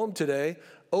go home today,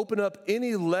 open up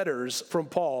any letters from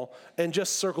Paul and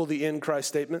just circle the in Christ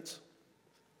statements.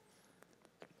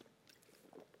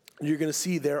 You're going to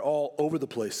see they're all over the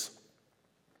place.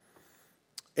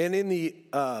 And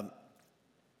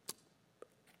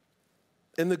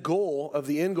in in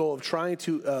the end goal of trying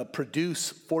to produce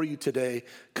for you today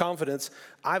confidence,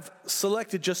 I've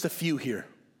selected just a few here.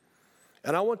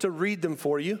 And I want to read them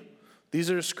for you. These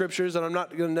are scriptures, and I'm not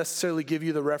going to necessarily give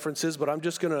you the references, but I'm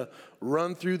just going to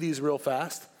run through these real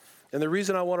fast. And the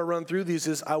reason I want to run through these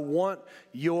is I want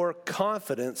your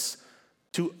confidence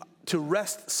to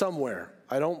rest somewhere.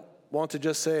 I don't want to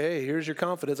just say, hey, here's your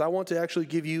confidence. I want to actually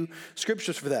give you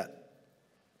scriptures for that.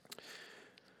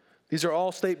 These are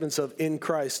all statements of in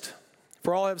Christ.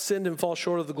 For all have sinned and fall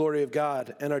short of the glory of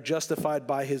God and are justified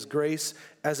by his grace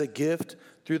as a gift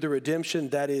through the redemption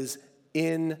that is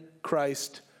in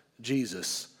Christ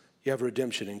Jesus. You have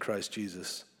redemption in Christ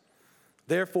Jesus.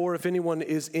 Therefore, if anyone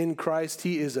is in Christ,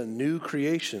 he is a new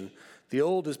creation. The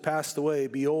old has passed away.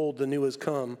 Behold, the new has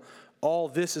come. All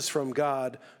this is from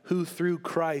God, who through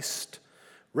Christ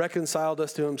reconciled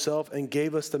us to himself and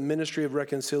gave us the ministry of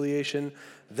reconciliation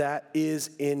that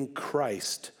is in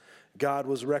Christ. God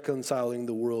was reconciling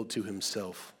the world to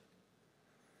himself.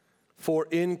 For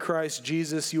in Christ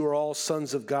Jesus you are all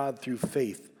sons of God through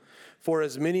faith. For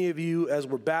as many of you as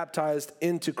were baptized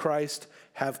into Christ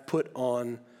have put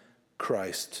on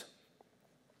Christ.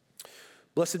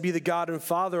 Blessed be the God and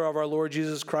Father of our Lord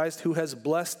Jesus Christ, who has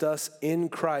blessed us in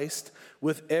Christ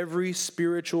with every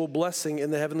spiritual blessing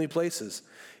in the heavenly places,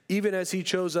 even as he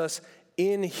chose us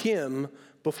in him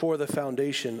before the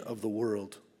foundation of the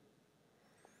world.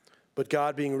 But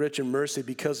God, being rich in mercy,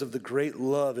 because of the great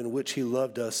love in which he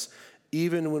loved us,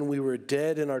 even when we were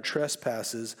dead in our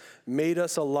trespasses, made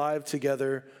us alive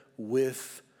together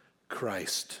with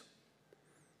Christ.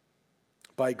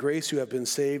 By grace you have been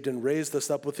saved, and raised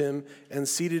us up with him and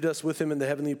seated us with him in the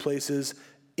heavenly places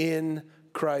in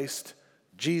Christ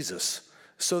Jesus,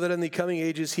 so that in the coming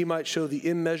ages he might show the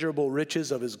immeasurable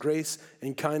riches of his grace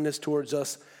and kindness towards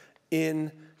us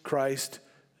in Christ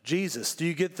Jesus. Do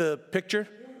you get the picture?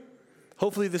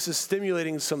 Hopefully this is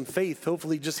stimulating some faith.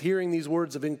 Hopefully just hearing these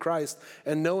words of in Christ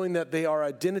and knowing that they are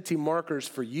identity markers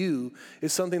for you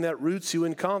is something that roots you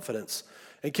in confidence.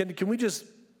 And can we just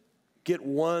get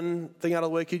one thing out of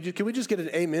the way? Can we just get an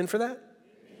amen for that?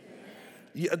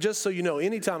 Yeah, just so you know,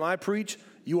 anytime I preach,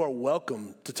 you are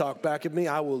welcome to talk back at me.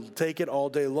 I will take it all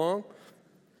day long.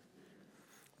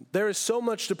 There is so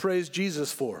much to praise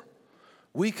Jesus for.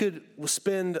 We could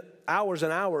spend hours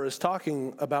and hours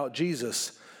talking about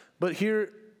Jesus, but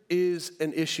here is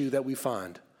an issue that we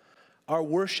find. Our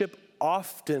worship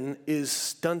often is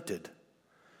stunted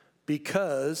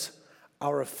because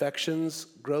our affections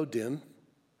grow dim.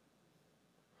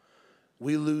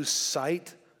 We lose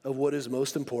sight of what is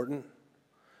most important,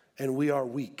 and we are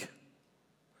weak.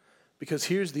 Because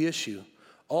here's the issue.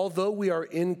 Although we are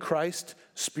in Christ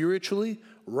spiritually,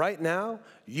 right now,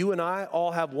 you and I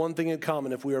all have one thing in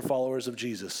common if we are followers of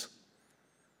Jesus.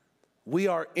 We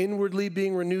are inwardly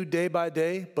being renewed day by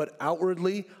day, but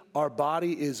outwardly, our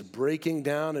body is breaking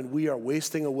down and we are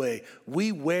wasting away.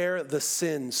 We wear the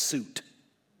sin suit.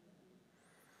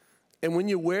 And when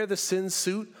you wear the sin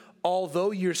suit, although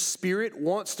your spirit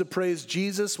wants to praise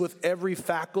Jesus with every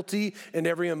faculty and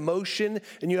every emotion,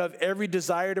 and you have every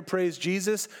desire to praise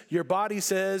Jesus, your body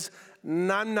says,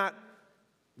 I'm not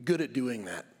good at doing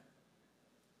that.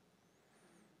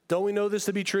 Don't we know this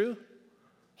to be true?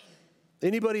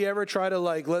 Anybody ever try to,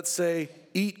 let's say,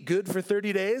 eat good for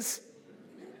 30 days?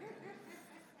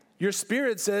 Your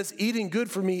spirit says eating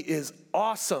good for me is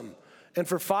awesome. And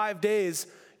for 5 days,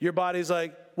 your body's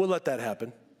like, we'll let that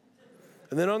happen.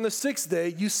 And then on the 6th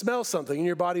day, you smell something and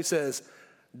your body says,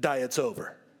 diet's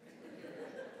over.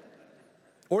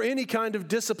 Or any kind of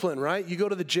discipline, right? You go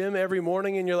to the gym every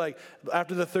morning and you're like,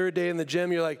 after the 3rd day in the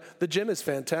gym, you're like, the gym is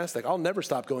fantastic. I'll never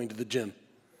stop going to the gym.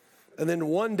 And then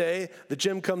one day, the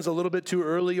gym comes a little bit too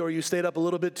early or you stayed up a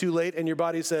little bit too late and your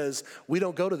body says, we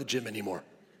don't go to the gym anymore.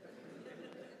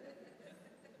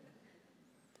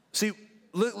 See,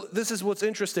 this is what's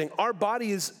interesting. Our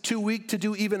body is too weak to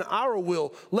do even our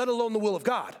will, let alone the will of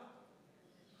God.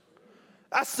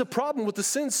 That's the problem with the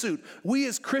sin suit. We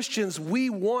as Christians, we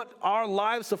want our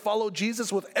lives to follow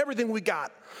Jesus with everything we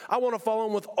got. I want to follow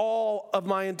him with all of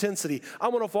my intensity. I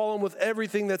want to follow him with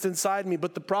everything that's inside me.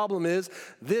 But the problem is,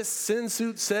 this sin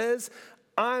suit says,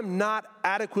 I'm not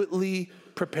adequately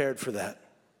prepared for that.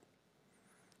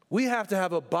 We have to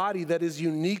have a body that is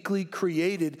uniquely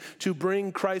created to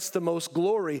bring Christ the most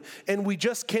glory, and we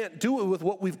just can't do it with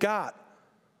what we've got.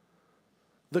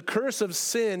 The curse of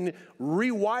sin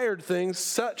rewired things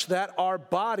such that our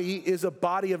body is a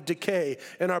body of decay,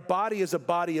 and our body is a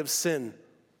body of sin.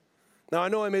 Now, I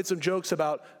know I made some jokes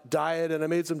about diet, and I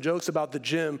made some jokes about the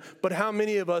gym, but how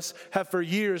many of us have for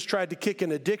years tried to kick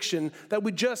an addiction that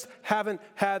we just haven't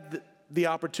had the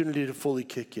opportunity to fully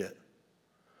kick yet?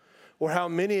 or how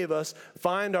many of us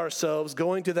find ourselves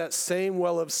going to that same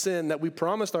well of sin that we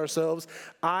promised ourselves,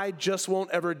 I just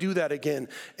won't ever do that again.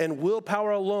 And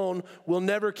willpower alone will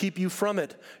never keep you from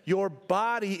it. Your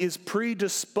body is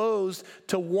predisposed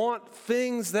to want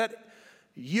things that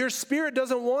your spirit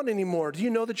doesn't want anymore. Do you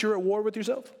know that you're at war with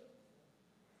yourself?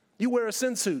 You wear a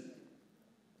sin suit.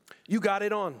 You got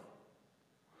it on.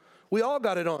 We all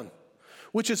got it on.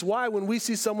 Which is why when we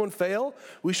see someone fail,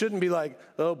 we shouldn't be like,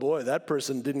 oh boy, that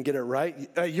person didn't get it right.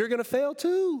 You're going to fail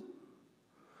too.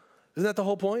 Isn't that the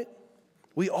whole point?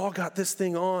 We all got this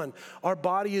thing on. Our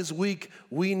body is weak.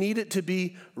 We need it to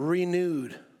be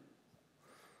renewed.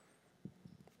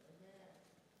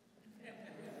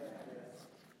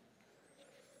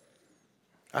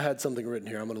 I had something written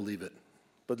here. I'm going to leave it.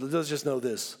 But let's just know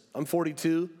this. I'm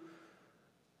 42.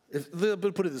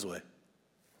 Put it this way.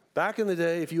 Back in the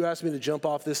day, if you asked me to jump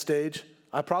off this stage,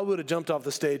 I probably would have jumped off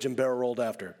the stage and barrel rolled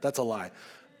after. That's a lie.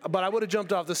 But I would have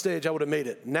jumped off the stage. I would have made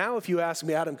it. Now, if you ask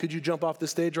me, Adam, could you jump off the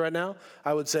stage right now?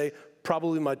 I would say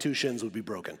probably my 2 shins would be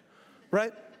broken,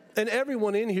 right? And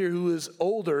everyone in here who is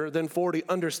older than 40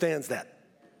 understands that.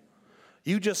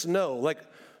 You just know, like,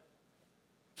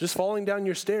 just falling down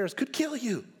your stairs could kill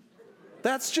you.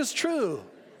 That's just true.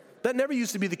 That never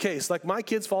used to be the case. Like, my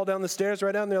kids fall down the stairs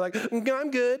right now, and they're like,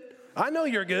 I'm good. I know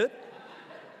you're good.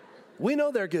 We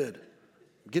know they're good.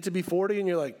 Get to be 40 and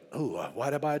you're like, oh,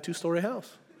 why'd I buy a 2-story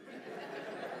house?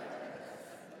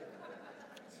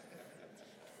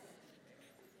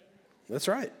 That's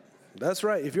right. That's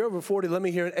right. If you're over 40, let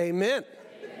me hear an amen.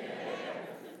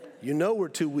 You know we're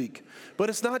too weak. But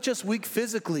it's not just weak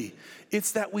physically.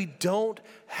 It's that we don't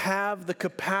have the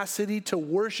capacity to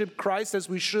worship Christ as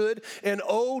we should. And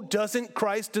oh, doesn't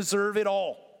Christ deserve it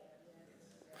all?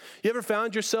 You ever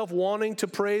found yourself wanting to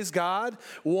praise God,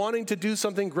 wanting to do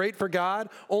something great for God,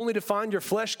 only to find your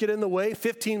flesh get in the way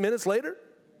 15 minutes later?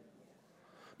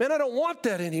 Man, I don't want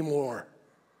that anymore.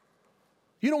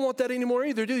 You don't want that anymore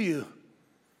either, do you?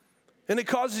 And it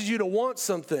causes you to want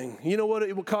something. You know what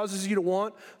it causes you to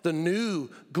want? The new,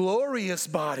 glorious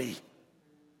body.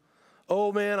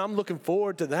 Oh man, I'm looking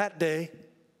forward to that day.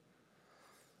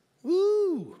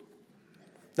 Woo!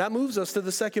 That moves us to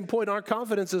the second point. Our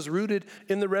confidence is rooted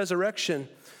in the resurrection.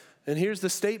 And here's the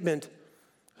statement.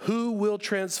 Who will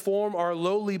transform our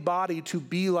lowly body to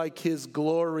be like his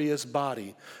glorious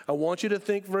body? I want you to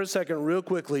think for a second real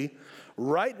quickly.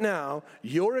 Right now,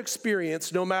 your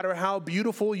experience, no matter how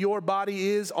beautiful your body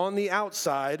is on the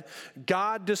outside,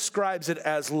 God describes it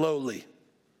as lowly.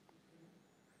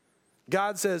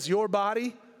 God says, your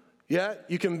body, yeah,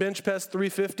 you can bench press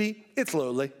 350, it's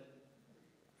lowly.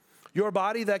 Your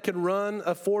body that can run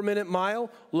a 4-minute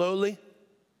mile, lowly.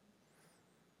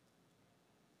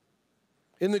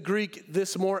 In the Greek,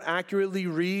 this more accurately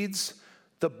reads,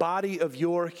 the body of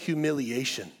your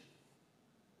humiliation.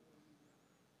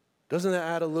 Doesn't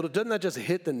that just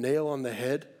hit the nail on the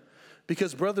head?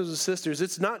 Because brothers and sisters,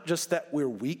 it's not just that we're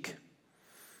weak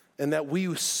and that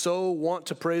we so want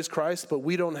to praise Christ, but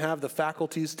we don't have the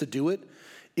faculties to do it.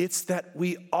 It's that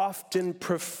we often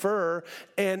prefer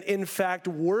and in fact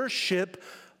worship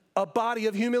a body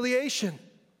of humiliation.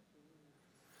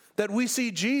 That we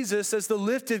see Jesus as the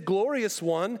lifted, glorious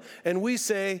one, and we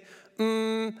say,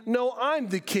 no, I'm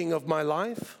the king of my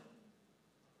life.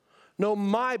 No,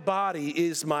 my body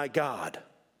is my God.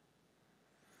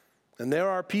 And there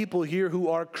are people here who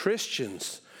are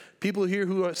Christians, people here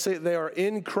who say they are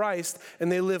in Christ,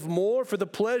 and they live more for the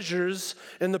pleasures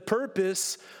and the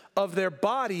purpose of their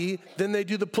body than they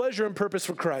do the pleasure and purpose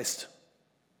for Christ.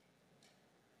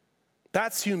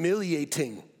 That's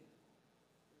humiliating.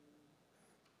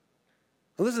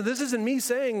 Listen, this isn't me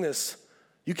saying this.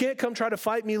 You can't come try to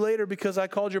fight me later because I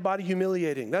called your body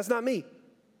humiliating. That's not me.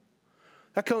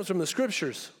 That comes from the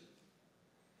scriptures.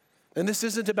 And this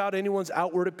isn't about anyone's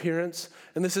outward appearance,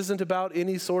 and this isn't about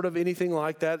any sort of anything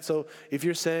like that. So if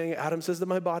you're saying, Adam says that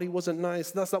my body wasn't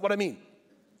nice, that's not what I mean.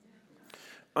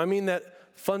 I mean that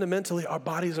fundamentally our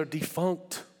bodies are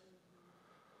defunct.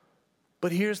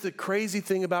 But here's the crazy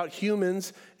thing about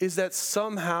humans is that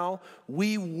somehow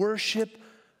we worship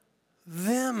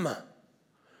them.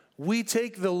 We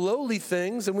take the lowly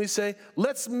things and we say,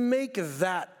 let's make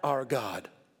that our God.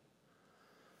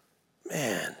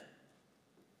 Man.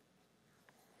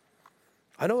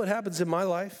 I know what happens in my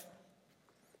life.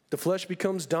 The flesh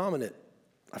becomes dominant.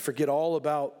 I forget all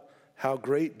about how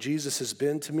great Jesus has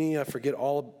been to me. I forget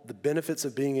all the benefits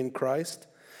of being in Christ.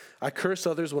 I curse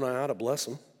others when I ought to bless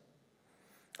them.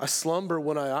 I slumber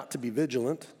when I ought to be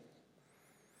vigilant.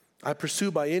 I pursue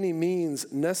by any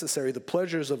means necessary the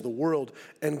pleasures of the world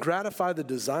and gratify the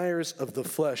desires of the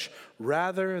flesh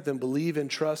rather than believe and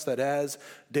trust that, as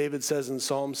David says in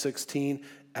Psalm 16,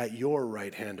 at your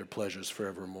right hand are pleasures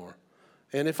forevermore.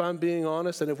 And if I'm being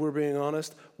honest, and if we're being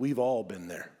honest, we've all been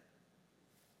there.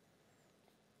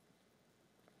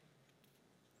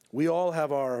 We all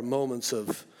have our moments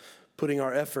of putting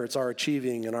our efforts, our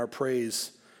achieving, and our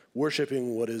praise,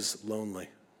 worshiping what is lonely.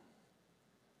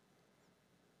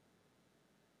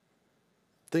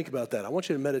 Think about that. I want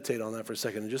you to meditate on that for a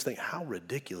second and just think, how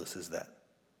ridiculous is that?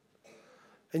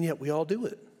 And yet we all do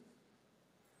it.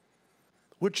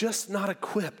 We're just not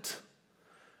equipped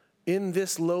in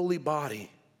this lowly body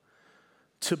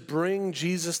to bring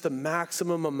Jesus the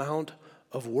maximum amount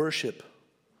of worship.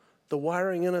 The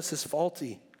wiring in us is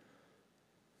faulty.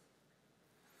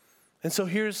 And so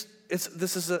this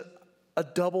is a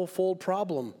double-fold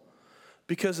problem,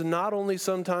 because not only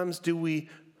sometimes do we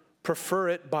prefer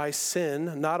it by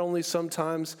sin, not only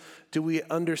sometimes do we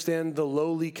understand the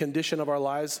lowly condition of our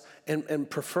lives and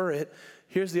prefer it,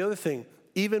 here's the other thing.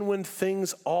 Even when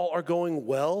things all are going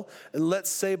well, and let's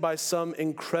say by some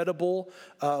incredible,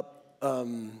 let's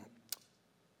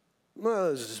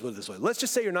just put it this way. Let's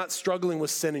just say you're not struggling with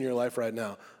sin in your life right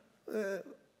now.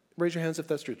 Raise your hands if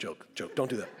that's true. Joke, don't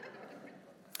do that.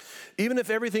 Even if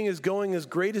everything is going as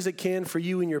great as it can for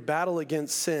you in your battle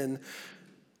against sin,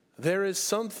 there is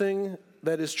something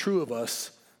that is true of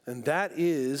us, and that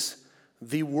is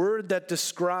the word that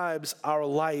describes our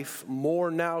life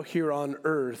more now here on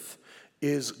earth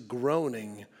is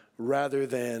groaning rather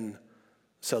than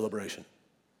celebration.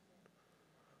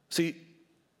 See,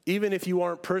 even if you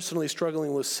aren't personally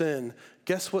struggling with sin,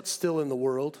 guess what's still in the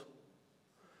world?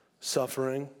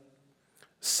 Suffering.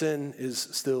 Sin is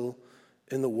still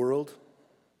in the world.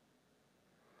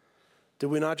 Did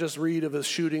we not just read of a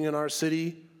shooting in our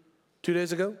city 2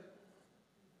 days ago?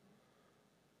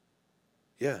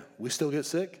 Yeah, we still get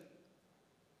sick?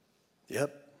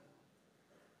 Yep.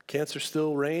 Cancer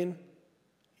still reign?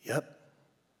 Yep.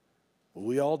 Will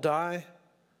we all die?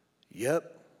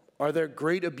 Yep. Are there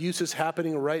great abuses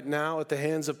happening right now at the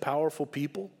hands of powerful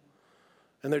people?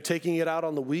 And they're taking it out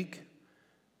on the weak?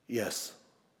 Yes.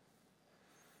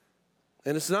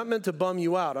 And it's not meant to bum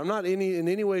you out. I'm not in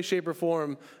any way, shape, or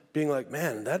form being like,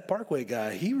 man, that Parkway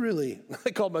guy, he really, I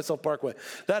called myself Parkway,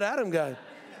 that Adam guy.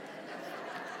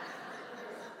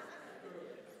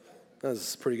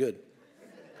 That's pretty good.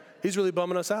 He's really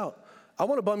bumming us out. I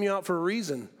want to bum you out for a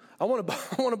reason. I want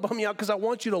to bum you out because I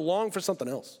want you to long for something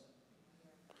else.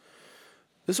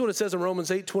 This is what it says in Romans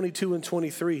 8:22 and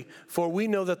 23. For we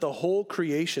know that the whole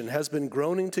creation has been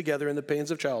groaning together in the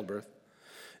pains of childbirth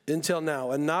until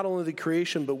now. And not only the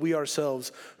creation, but we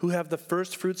ourselves, who have the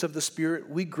first fruits of the Spirit,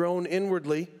 we groan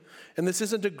inwardly. And this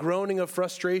isn't a groaning of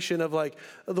frustration of like,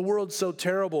 oh, the world's so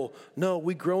terrible. No,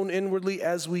 we groan inwardly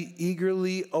as we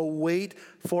eagerly await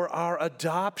for our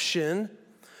adoption,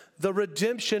 the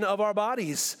redemption of our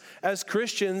bodies. As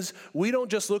Christians, we don't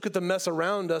just look at the mess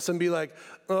around us and be like,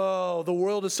 oh, the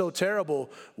world is so terrible.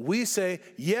 We say,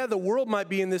 yeah, the world might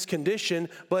be in this condition,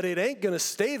 but it ain't going to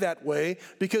stay that way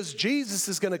because Jesus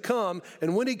is going to come.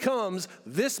 And when he comes,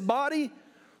 this body,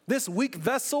 this weak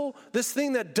vessel, this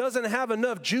thing that doesn't have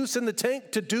enough juice in the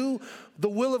tank to do the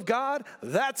will of God,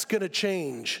 that's going to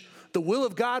change. The will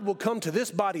of God will come to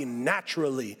this body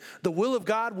naturally. The will of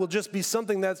God will just be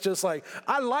something that's just like,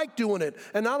 I like doing it.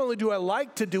 And not only do I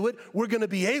like to do it, we're going to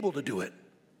be able to do it.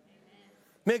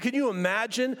 Man, can you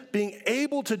imagine being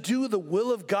able to do the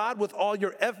will of God with all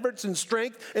your efforts and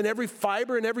strength and every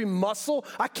fiber and every muscle?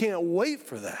 I can't wait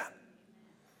for that.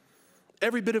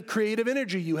 Every bit of creative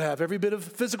energy you have, every bit of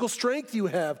physical strength you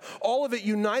have, all of it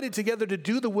united together to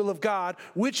do the will of God,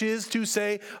 which is to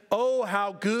say, oh,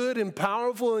 how good and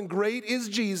powerful and great is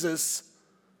Jesus.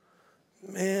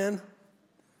 Man,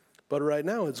 but right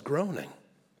now it's groaning.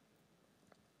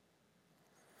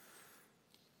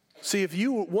 See, if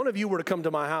one of you were to come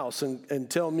to my house and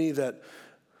tell me that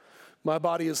my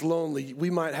body is lonely, we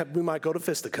might go to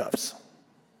fisticuffs.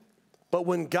 But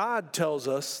when God tells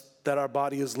us that our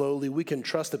body is lowly, we can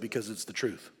trust it because it's the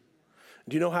truth.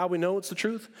 Do you know how we know it's the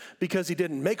truth? Because he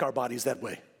didn't make our bodies that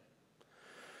way.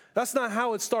 That's not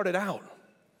how it started out.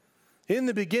 In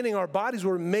the beginning, our bodies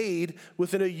were made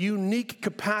within a unique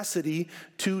capacity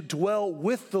to dwell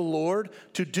with the Lord,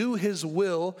 to do his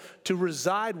will, to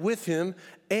reside with him,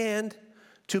 and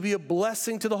to be a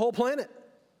blessing to the whole planet.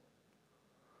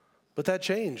 But that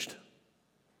changed.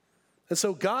 And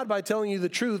so God, by telling you the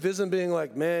truth, isn't being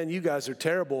like, man, you guys are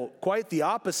terrible. Quite the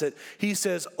opposite. He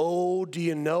says, oh, do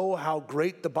you know how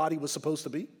great the body was supposed to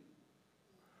be?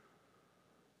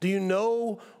 Do you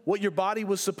know what your body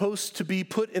was supposed to be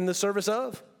put in the service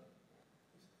of?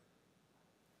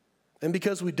 And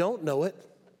because we don't know it,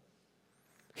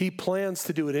 he plans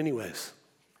to do it anyways.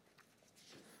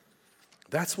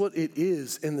 That's what it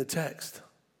is in the text.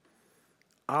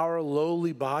 Our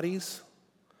lowly bodies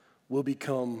will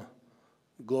become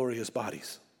glorious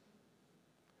bodies.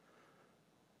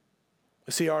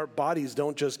 You see, our bodies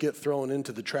don't just get thrown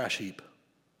into the trash heap.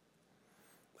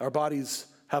 Our bodies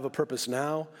have a purpose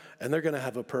now, and they're going to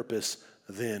have a purpose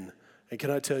then. And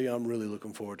can I tell you, I'm really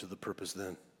looking forward to the purpose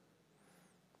then.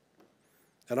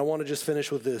 And I want to just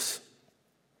finish with this.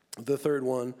 The third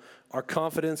one, our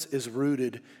confidence is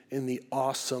rooted in the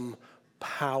awesome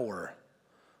power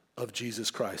of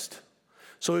Jesus Christ.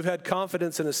 So we've had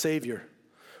confidence in a Savior.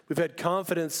 We've had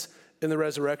confidence in the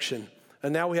resurrection.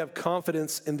 And now we have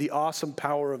confidence in the awesome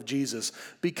power of Jesus.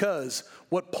 Because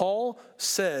what Paul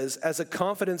says as a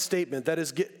confident statement that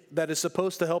is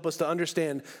supposed to help us to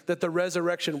understand that the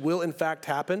resurrection will in fact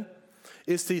happen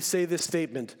is to say this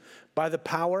statement: by the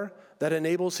power that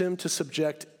enables him to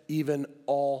subject even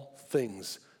all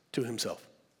things to himself.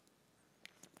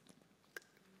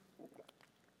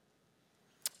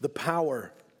 The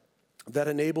power that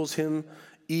enables him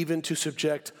even to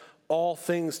subject all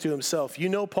things to himself. You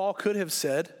know, Paul could have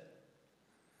said,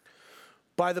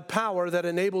 by the power that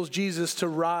enables Jesus to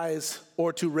rise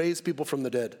or to raise people from the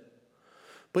dead.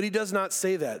 But he does not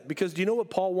say that, because do you know what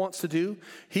Paul wants to do?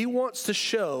 He wants to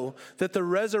show that the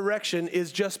resurrection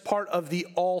is just part of the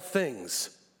all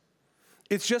things.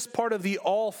 It's just part of the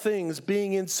all things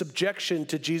being in subjection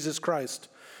to Jesus Christ.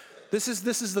 This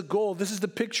is the goal. This is the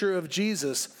picture of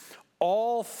Jesus.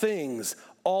 All things,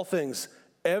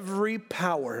 every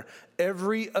power,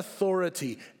 every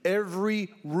authority,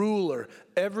 every ruler,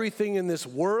 everything in this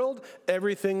world,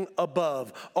 everything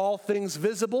above, all things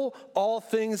visible, all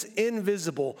things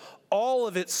invisible, all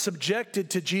of it subjected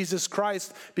to Jesus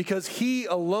Christ, because he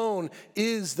alone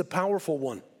is the powerful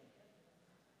one.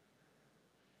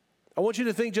 I want you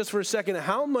to think just for a second,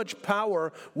 how much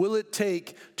power will it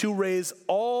take to raise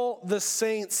all the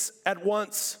saints at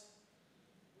once?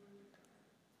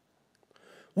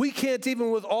 We can't,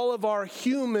 even with all of our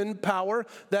human power,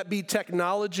 that be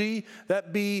technology,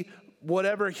 that be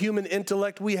whatever human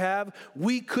intellect we have,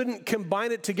 we couldn't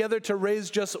combine it together to raise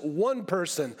just one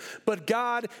person. But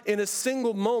God, in a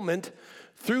single moment,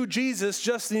 through Jesus,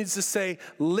 just needs to say,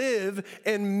 live,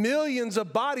 and millions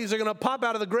of bodies are going to pop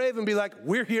out of the grave and be like,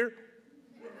 we're here.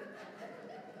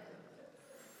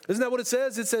 Isn't that what it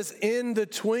says? It says, in the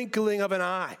twinkling of an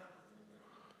eye.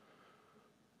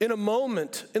 In a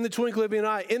moment, in the twinkling of an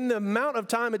eye, in the amount of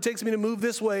time it takes me to move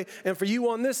this way and for you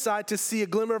on this side to see a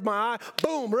glimmer of my eye,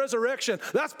 boom, resurrection.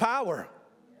 That's power.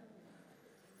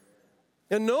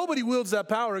 And nobody wields that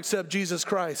power except Jesus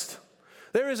Christ.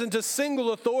 There isn't a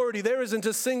single authority, there isn't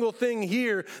a single thing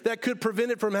here that could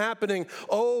prevent it from happening.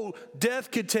 Oh,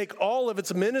 death could take all of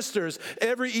its ministers.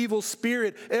 Every evil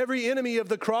spirit, every enemy of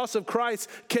the cross of Christ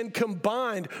can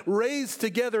combine, raise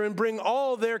together, and bring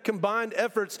all their combined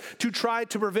efforts to try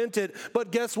to prevent it.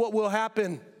 But guess what will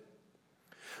happen?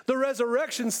 The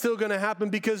resurrection's still going to happen,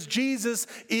 because Jesus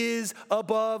is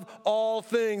above all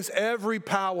things, every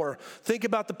power. Think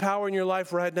about the power in your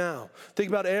life right now. Think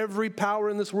about every power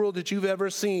in this world that you've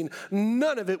ever seen.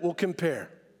 None of it will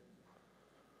compare.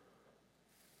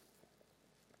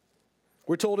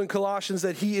 We're told in Colossians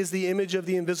that he is the image of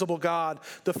the invisible God,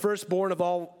 the firstborn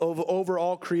over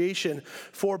all creation.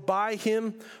 For by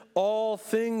him all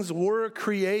things were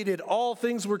created. All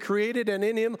things were created, and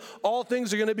in him all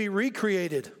things are going to be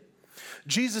recreated.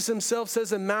 Jesus himself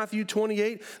says in Matthew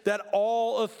 28 that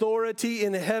all authority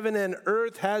in heaven and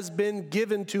earth has been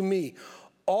given to me.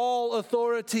 All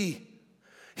authority.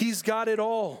 He's got it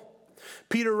all.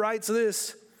 Peter writes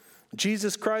this: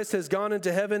 Jesus Christ has gone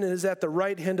into heaven and is at the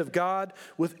right hand of God,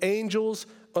 with angels,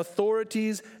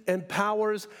 authorities, and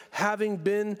powers having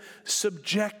been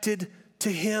subjected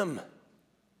to him.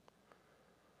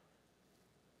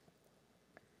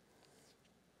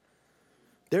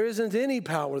 There isn't any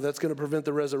power that's going to prevent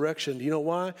the resurrection. You know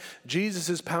why? Jesus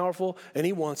is powerful, and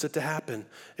he wants it to happen.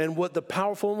 And what the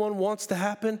powerful one wants to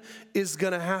happen is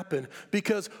going to happen,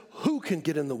 because who can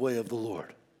get in the way of the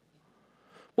Lord?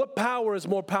 What power is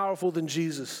more powerful than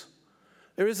Jesus?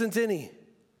 There isn't any.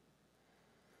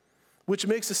 Which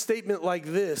makes a statement like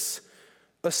this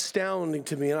astounding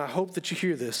to me, and I hope that you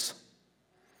hear this.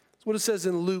 It's what it says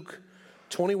in Luke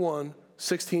 21,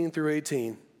 16 through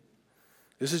 18.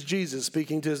 This is Jesus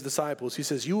speaking to his disciples. He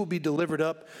says, you will be delivered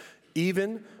up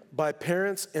even by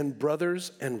parents and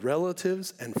brothers and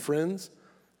relatives and friends.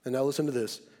 And now listen to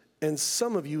this. And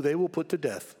some of you they will put to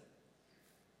death.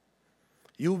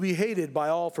 You will be hated by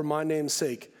all for my name's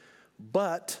sake,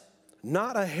 but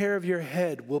not a hair of your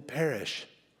head will perish.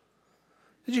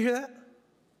 Did you hear that?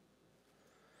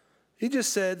 He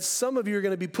just said, some of you are going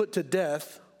to be put to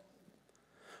death,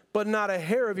 but not a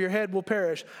hair of your head will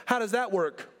perish. How does that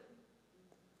work?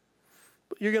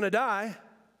 You're going to die,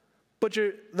 but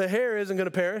the hair isn't going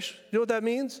to perish. You know what that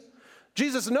means?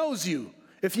 Jesus knows you.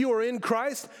 If you are in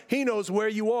Christ, he knows where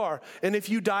you are. And if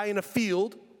you die in a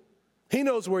field, he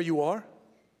knows where you are.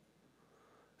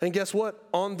 And guess what?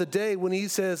 On the day when he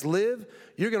says live,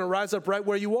 you're going to rise up right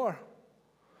where you are.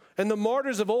 And the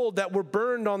martyrs of old that were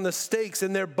burned on the stakes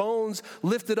and their bones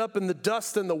lifted up in the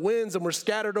dust and the winds and were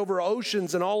scattered over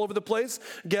oceans and all over the place,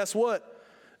 guess what?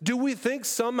 Do we think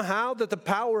somehow that the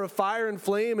power of fire and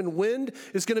flame and wind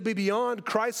is going to be beyond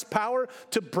Christ's power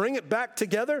to bring it back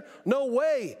together? No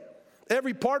way.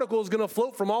 Every particle is going to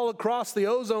float from all across the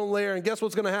ozone layer, and guess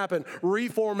what's going to happen?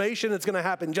 Reformation is going to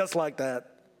happen just like that.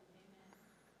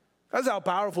 That's how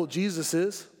powerful Jesus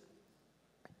is.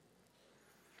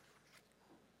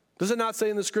 Does it not say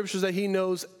in the scriptures that he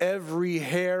knows every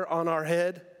hair on our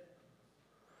head?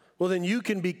 Well, then you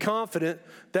can be confident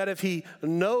that if he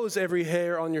knows every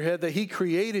hair on your head, that he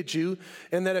created you,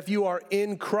 and that if you are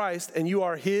in Christ and you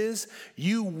are his,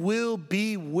 you will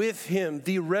be with him.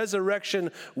 The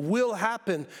resurrection will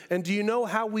happen. And do you know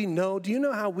how we know? Do you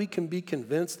know how we can be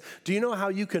convinced? Do you know how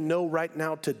you can know right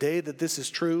now today that this is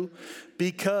true?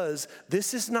 Because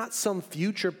this is not some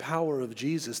future power of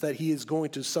Jesus that he is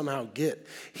going to somehow get.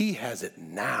 He has it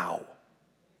now.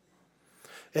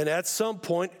 And at some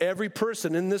point, every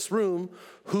person in this room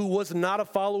who was not a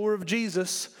follower of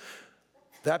Jesus,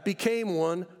 that became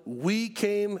one, we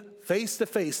came face to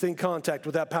face in contact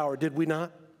with that power, did we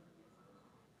not?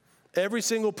 Every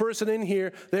single person in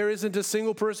here, there isn't a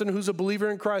single person who's a believer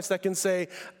in Christ that can say,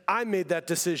 I made that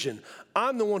decision.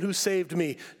 I'm the one who saved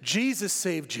me. Jesus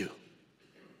saved you.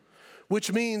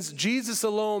 Which means Jesus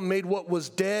alone made what was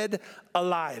dead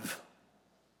alive.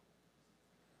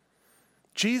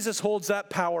 Jesus holds that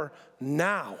power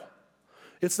now.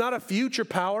 It's not a future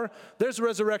power. There's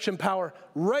resurrection power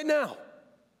right now.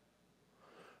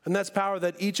 And that's power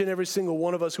that each and every single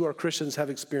one of us who are Christians have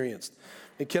experienced.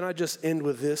 And can I just end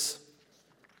with this?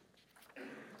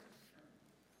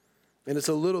 And it's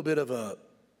a little bit of a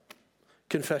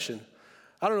confession.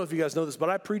 I don't know if you guys know this, but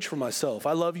I preach for myself.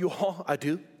 I love you all, I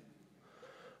do.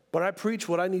 But I preach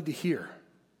what I need to hear.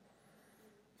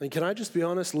 And can I just be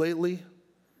honest, lately,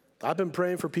 I've been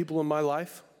praying for people in my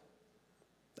life,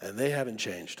 and they haven't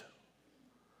changed.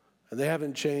 And they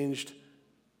haven't changed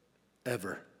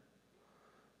ever.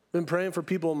 I've been praying for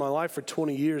people in my life for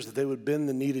 20 years that they would bend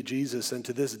the knee to Jesus, and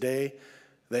to this day,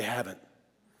 they haven't.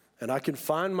 And I can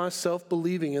find myself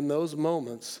believing in those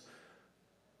moments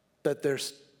that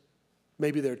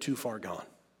maybe they're too far gone.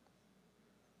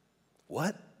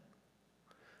 What?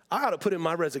 I ought to put in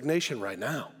my resignation right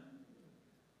now.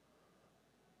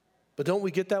 But don't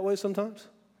we get that way sometimes?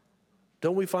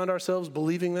 Don't we find ourselves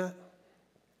believing that?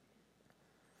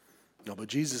 No, but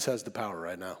Jesus has the power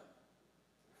right now.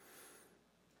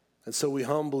 And so we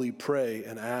humbly pray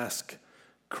and ask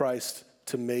Christ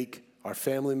to make our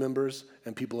family members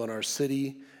and people in our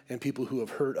city and people who have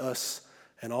hurt us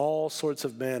in all sorts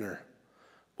of manner.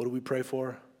 What do we pray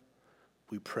for?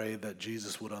 We pray that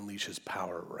Jesus would unleash his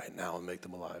power right now and make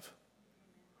them alive.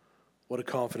 What a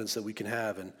confidence that we can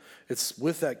have. And it's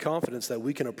with that confidence that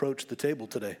we can approach the table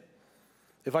today.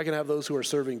 If I can have those who are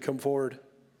serving come forward.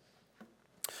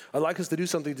 I'd like us to do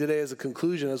something today as a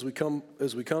conclusion as we come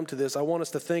to this. I want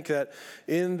us to think that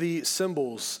in the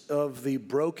symbols of the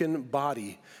broken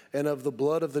body and of the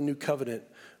blood of the new covenant,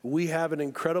 we have an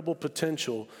incredible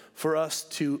potential for us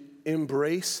to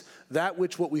embrace that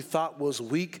which what we thought was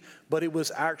weak, but it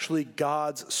was actually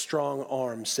God's strong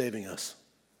arm saving us.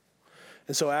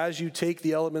 And so as you take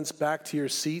the elements back to your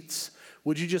seats,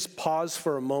 would you just pause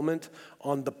for a moment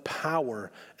on the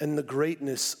power and the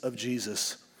greatness of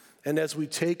Jesus? And as we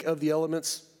take of the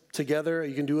elements together,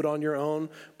 you can do it on your own,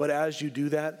 but as you do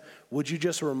that, would you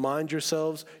just remind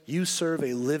yourselves, you serve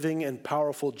a living and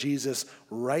powerful Jesus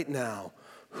right now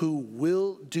who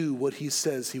will do what he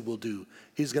says he will do.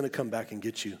 He's going to come back and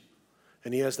get you.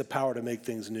 And he has the power to make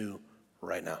things new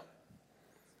right now.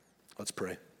 Let's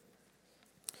pray.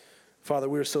 Father,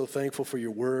 we're so thankful for your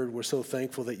word. We're so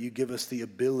thankful that you give us the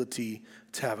ability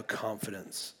to have a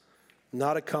confidence.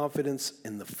 Not a confidence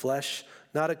in the flesh,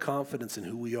 not a confidence in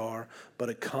who we are, but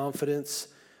a confidence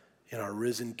in our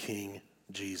risen King,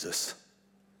 Jesus.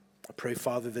 I pray,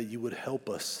 Father, that you would help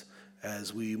us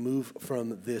as we move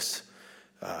from this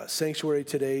sanctuary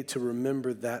today to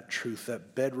remember that truth,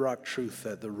 that bedrock truth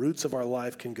that the roots of our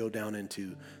life can go down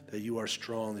into, that you are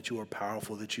strong, that you are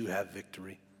powerful, that you have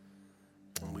victory.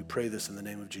 And we pray this in the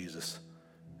name of Jesus.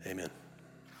 Amen.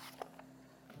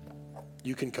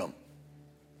 You can come.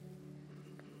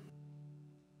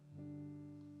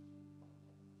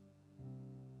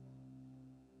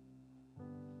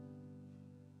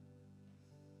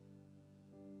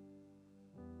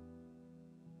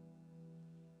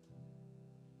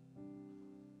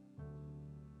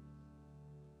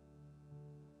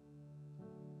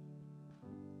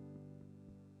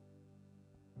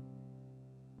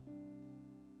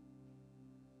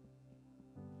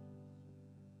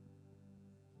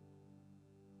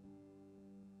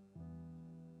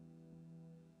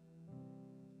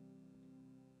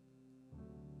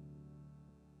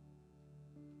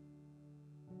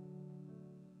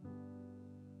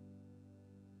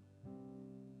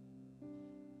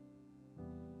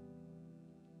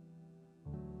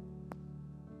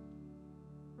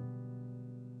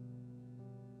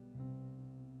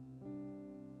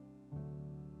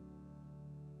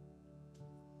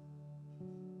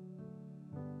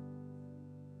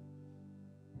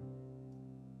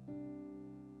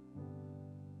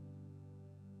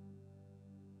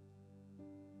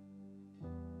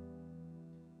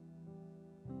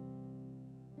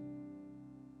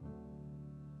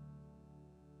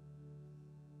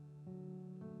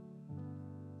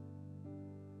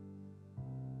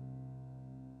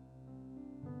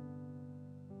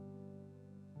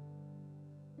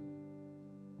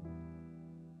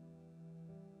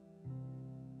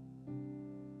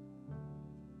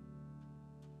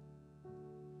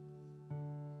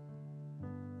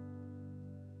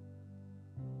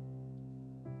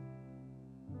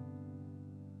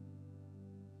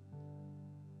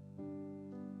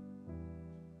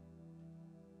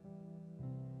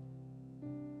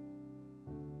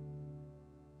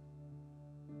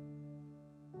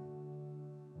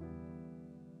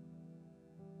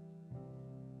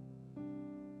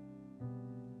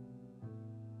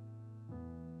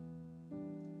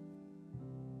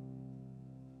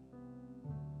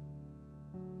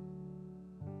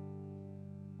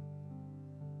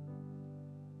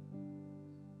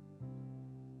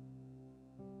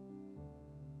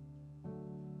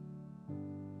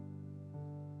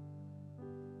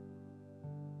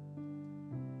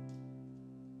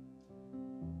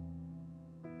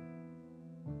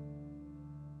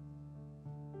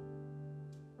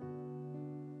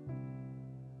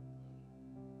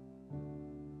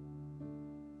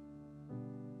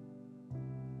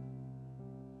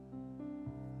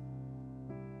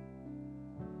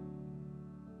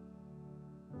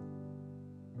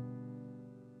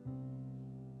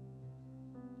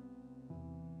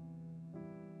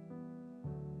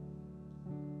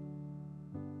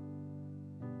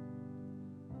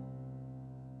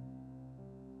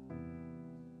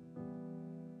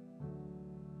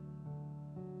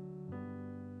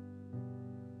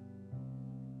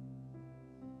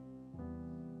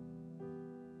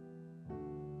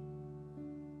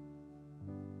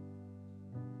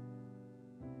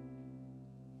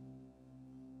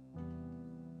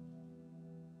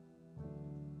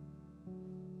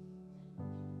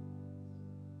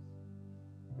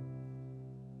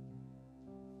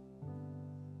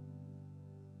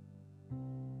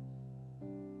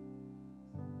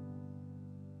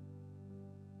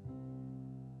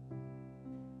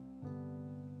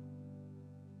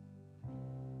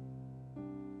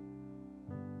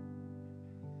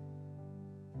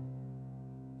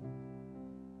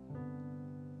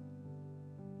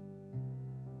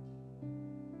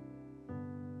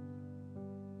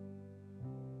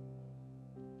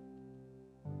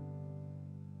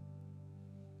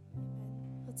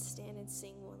 Let's stand and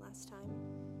sing one last time.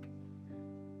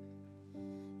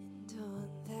 And on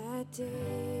that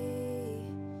day,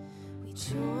 we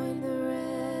join the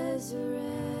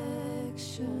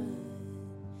resurrection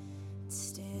and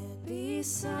stand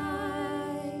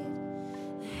beside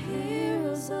the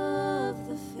heroes of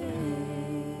the faith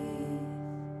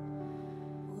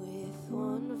with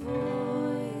one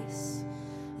voice,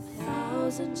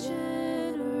 1,000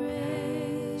 generations.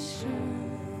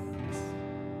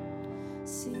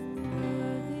 Sing,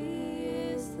 worthy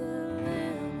is the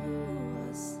Lamb who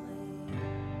was slain.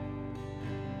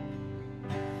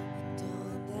 And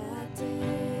on that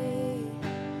day,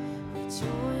 we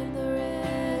join the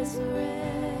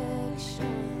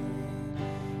resurrection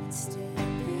and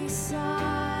stand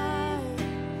beside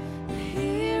the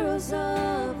heroes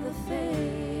of the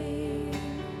faith.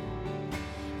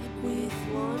 And with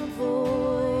one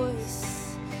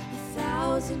voice,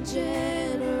 1,000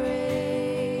 generations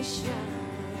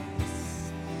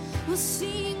We'll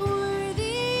sing,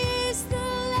 worthy is the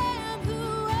Lamb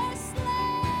who was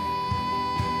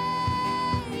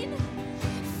slain.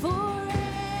 Forever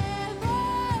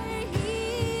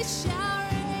he shall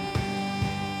reign.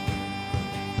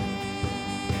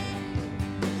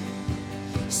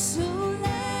 So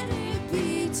let it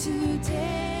be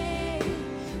today.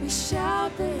 We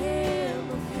shout the hail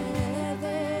of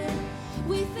heaven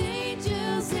with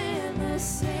angels and the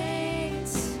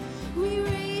saints. We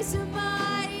raise a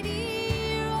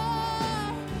mighty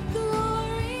roar,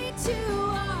 glory to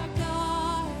our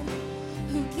God,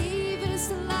 who gave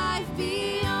us life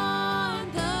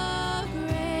beyond the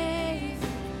grave.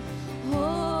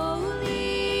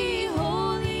 Holy,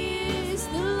 holy is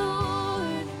the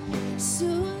Lord. So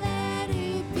let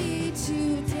it be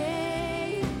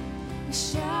today. We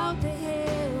shout the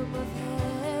hail of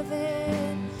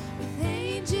heaven with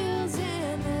angels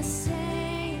and the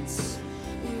saints.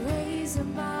 We raise a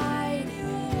mighty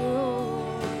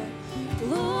roar,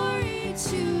 glory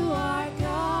to our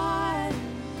God,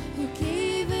 who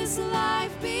gave us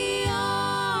life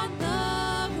beyond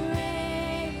the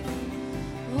grave.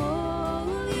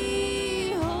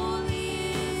 Holy, holy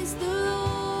is the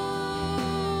Lord.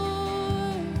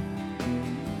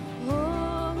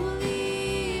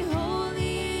 Holy,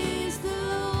 holy is the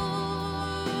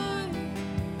Lord.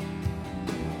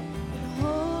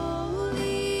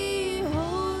 Holy,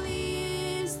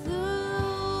 holy is the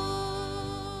Lord.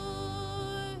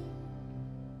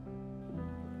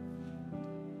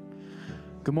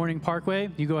 Good morning, Parkway.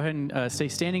 You go ahead and stay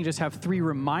standing. Just have 3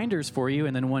 reminders for you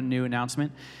and then one new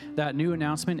announcement. That new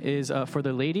announcement is for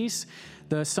the ladies.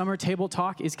 The summer table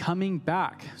talk is coming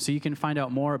back. So you can find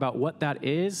out more about what that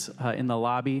is in the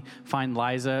lobby. Find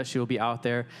Liza. She will be out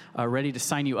there ready to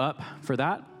sign you up for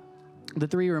that. The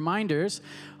 3 reminders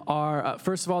are,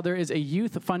 first of all, there is a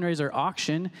youth fundraiser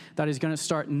auction that is going to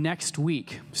start next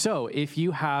week. So if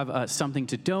you have something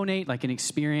to donate, like an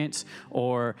experience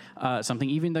or something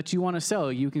even that you want to sell,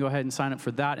 you can go ahead and sign up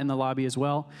for that in the lobby as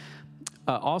well.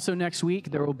 Also next week,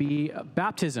 there will be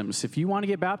baptisms. If you want to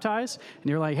get baptized and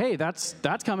you're like, hey, that's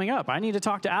coming up, I need to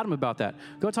talk to Adam about that.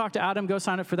 Go talk to Adam. Go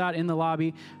sign up for that in the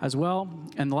lobby as well.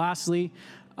 And lastly,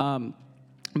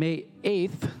 May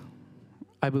 8th,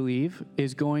 I believe,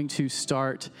 is going to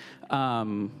start,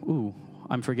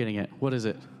 I'm forgetting it. What is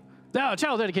it? Oh,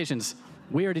 child dedications.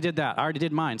 We already did that. I already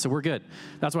did mine, so we're good.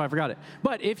 That's why I forgot it.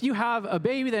 But if you have a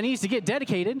baby that needs to get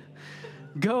dedicated,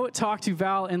 go talk to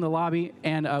Val in the lobby,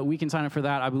 and we can sign up for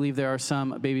that. I believe there are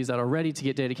some babies that are ready to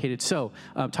get dedicated. So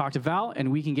talk to Val,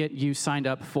 and we can get you signed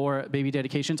up for baby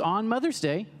dedications on Mother's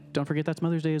Day. Don't forget that's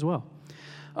Mother's Day as well.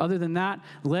 Other than that,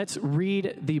 let's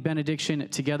read the benediction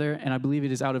together, and I believe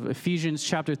it is out of Ephesians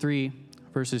chapter 3,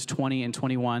 verses 20 and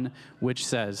 21, which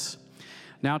says,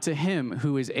 "Now to him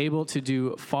who is able to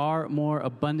do far more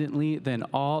abundantly than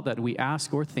all that we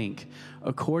ask or think,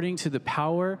 according to the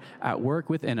power at work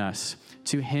within us,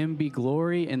 to him be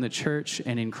glory in the church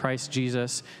and in Christ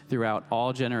Jesus throughout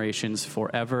all generations,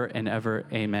 forever and ever.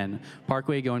 Amen."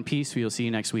 Parkway, go in peace. We will see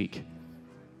you next week.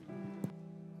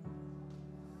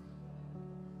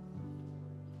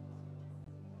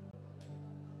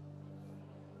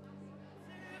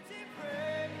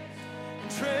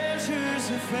 Treasures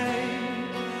of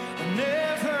faith are never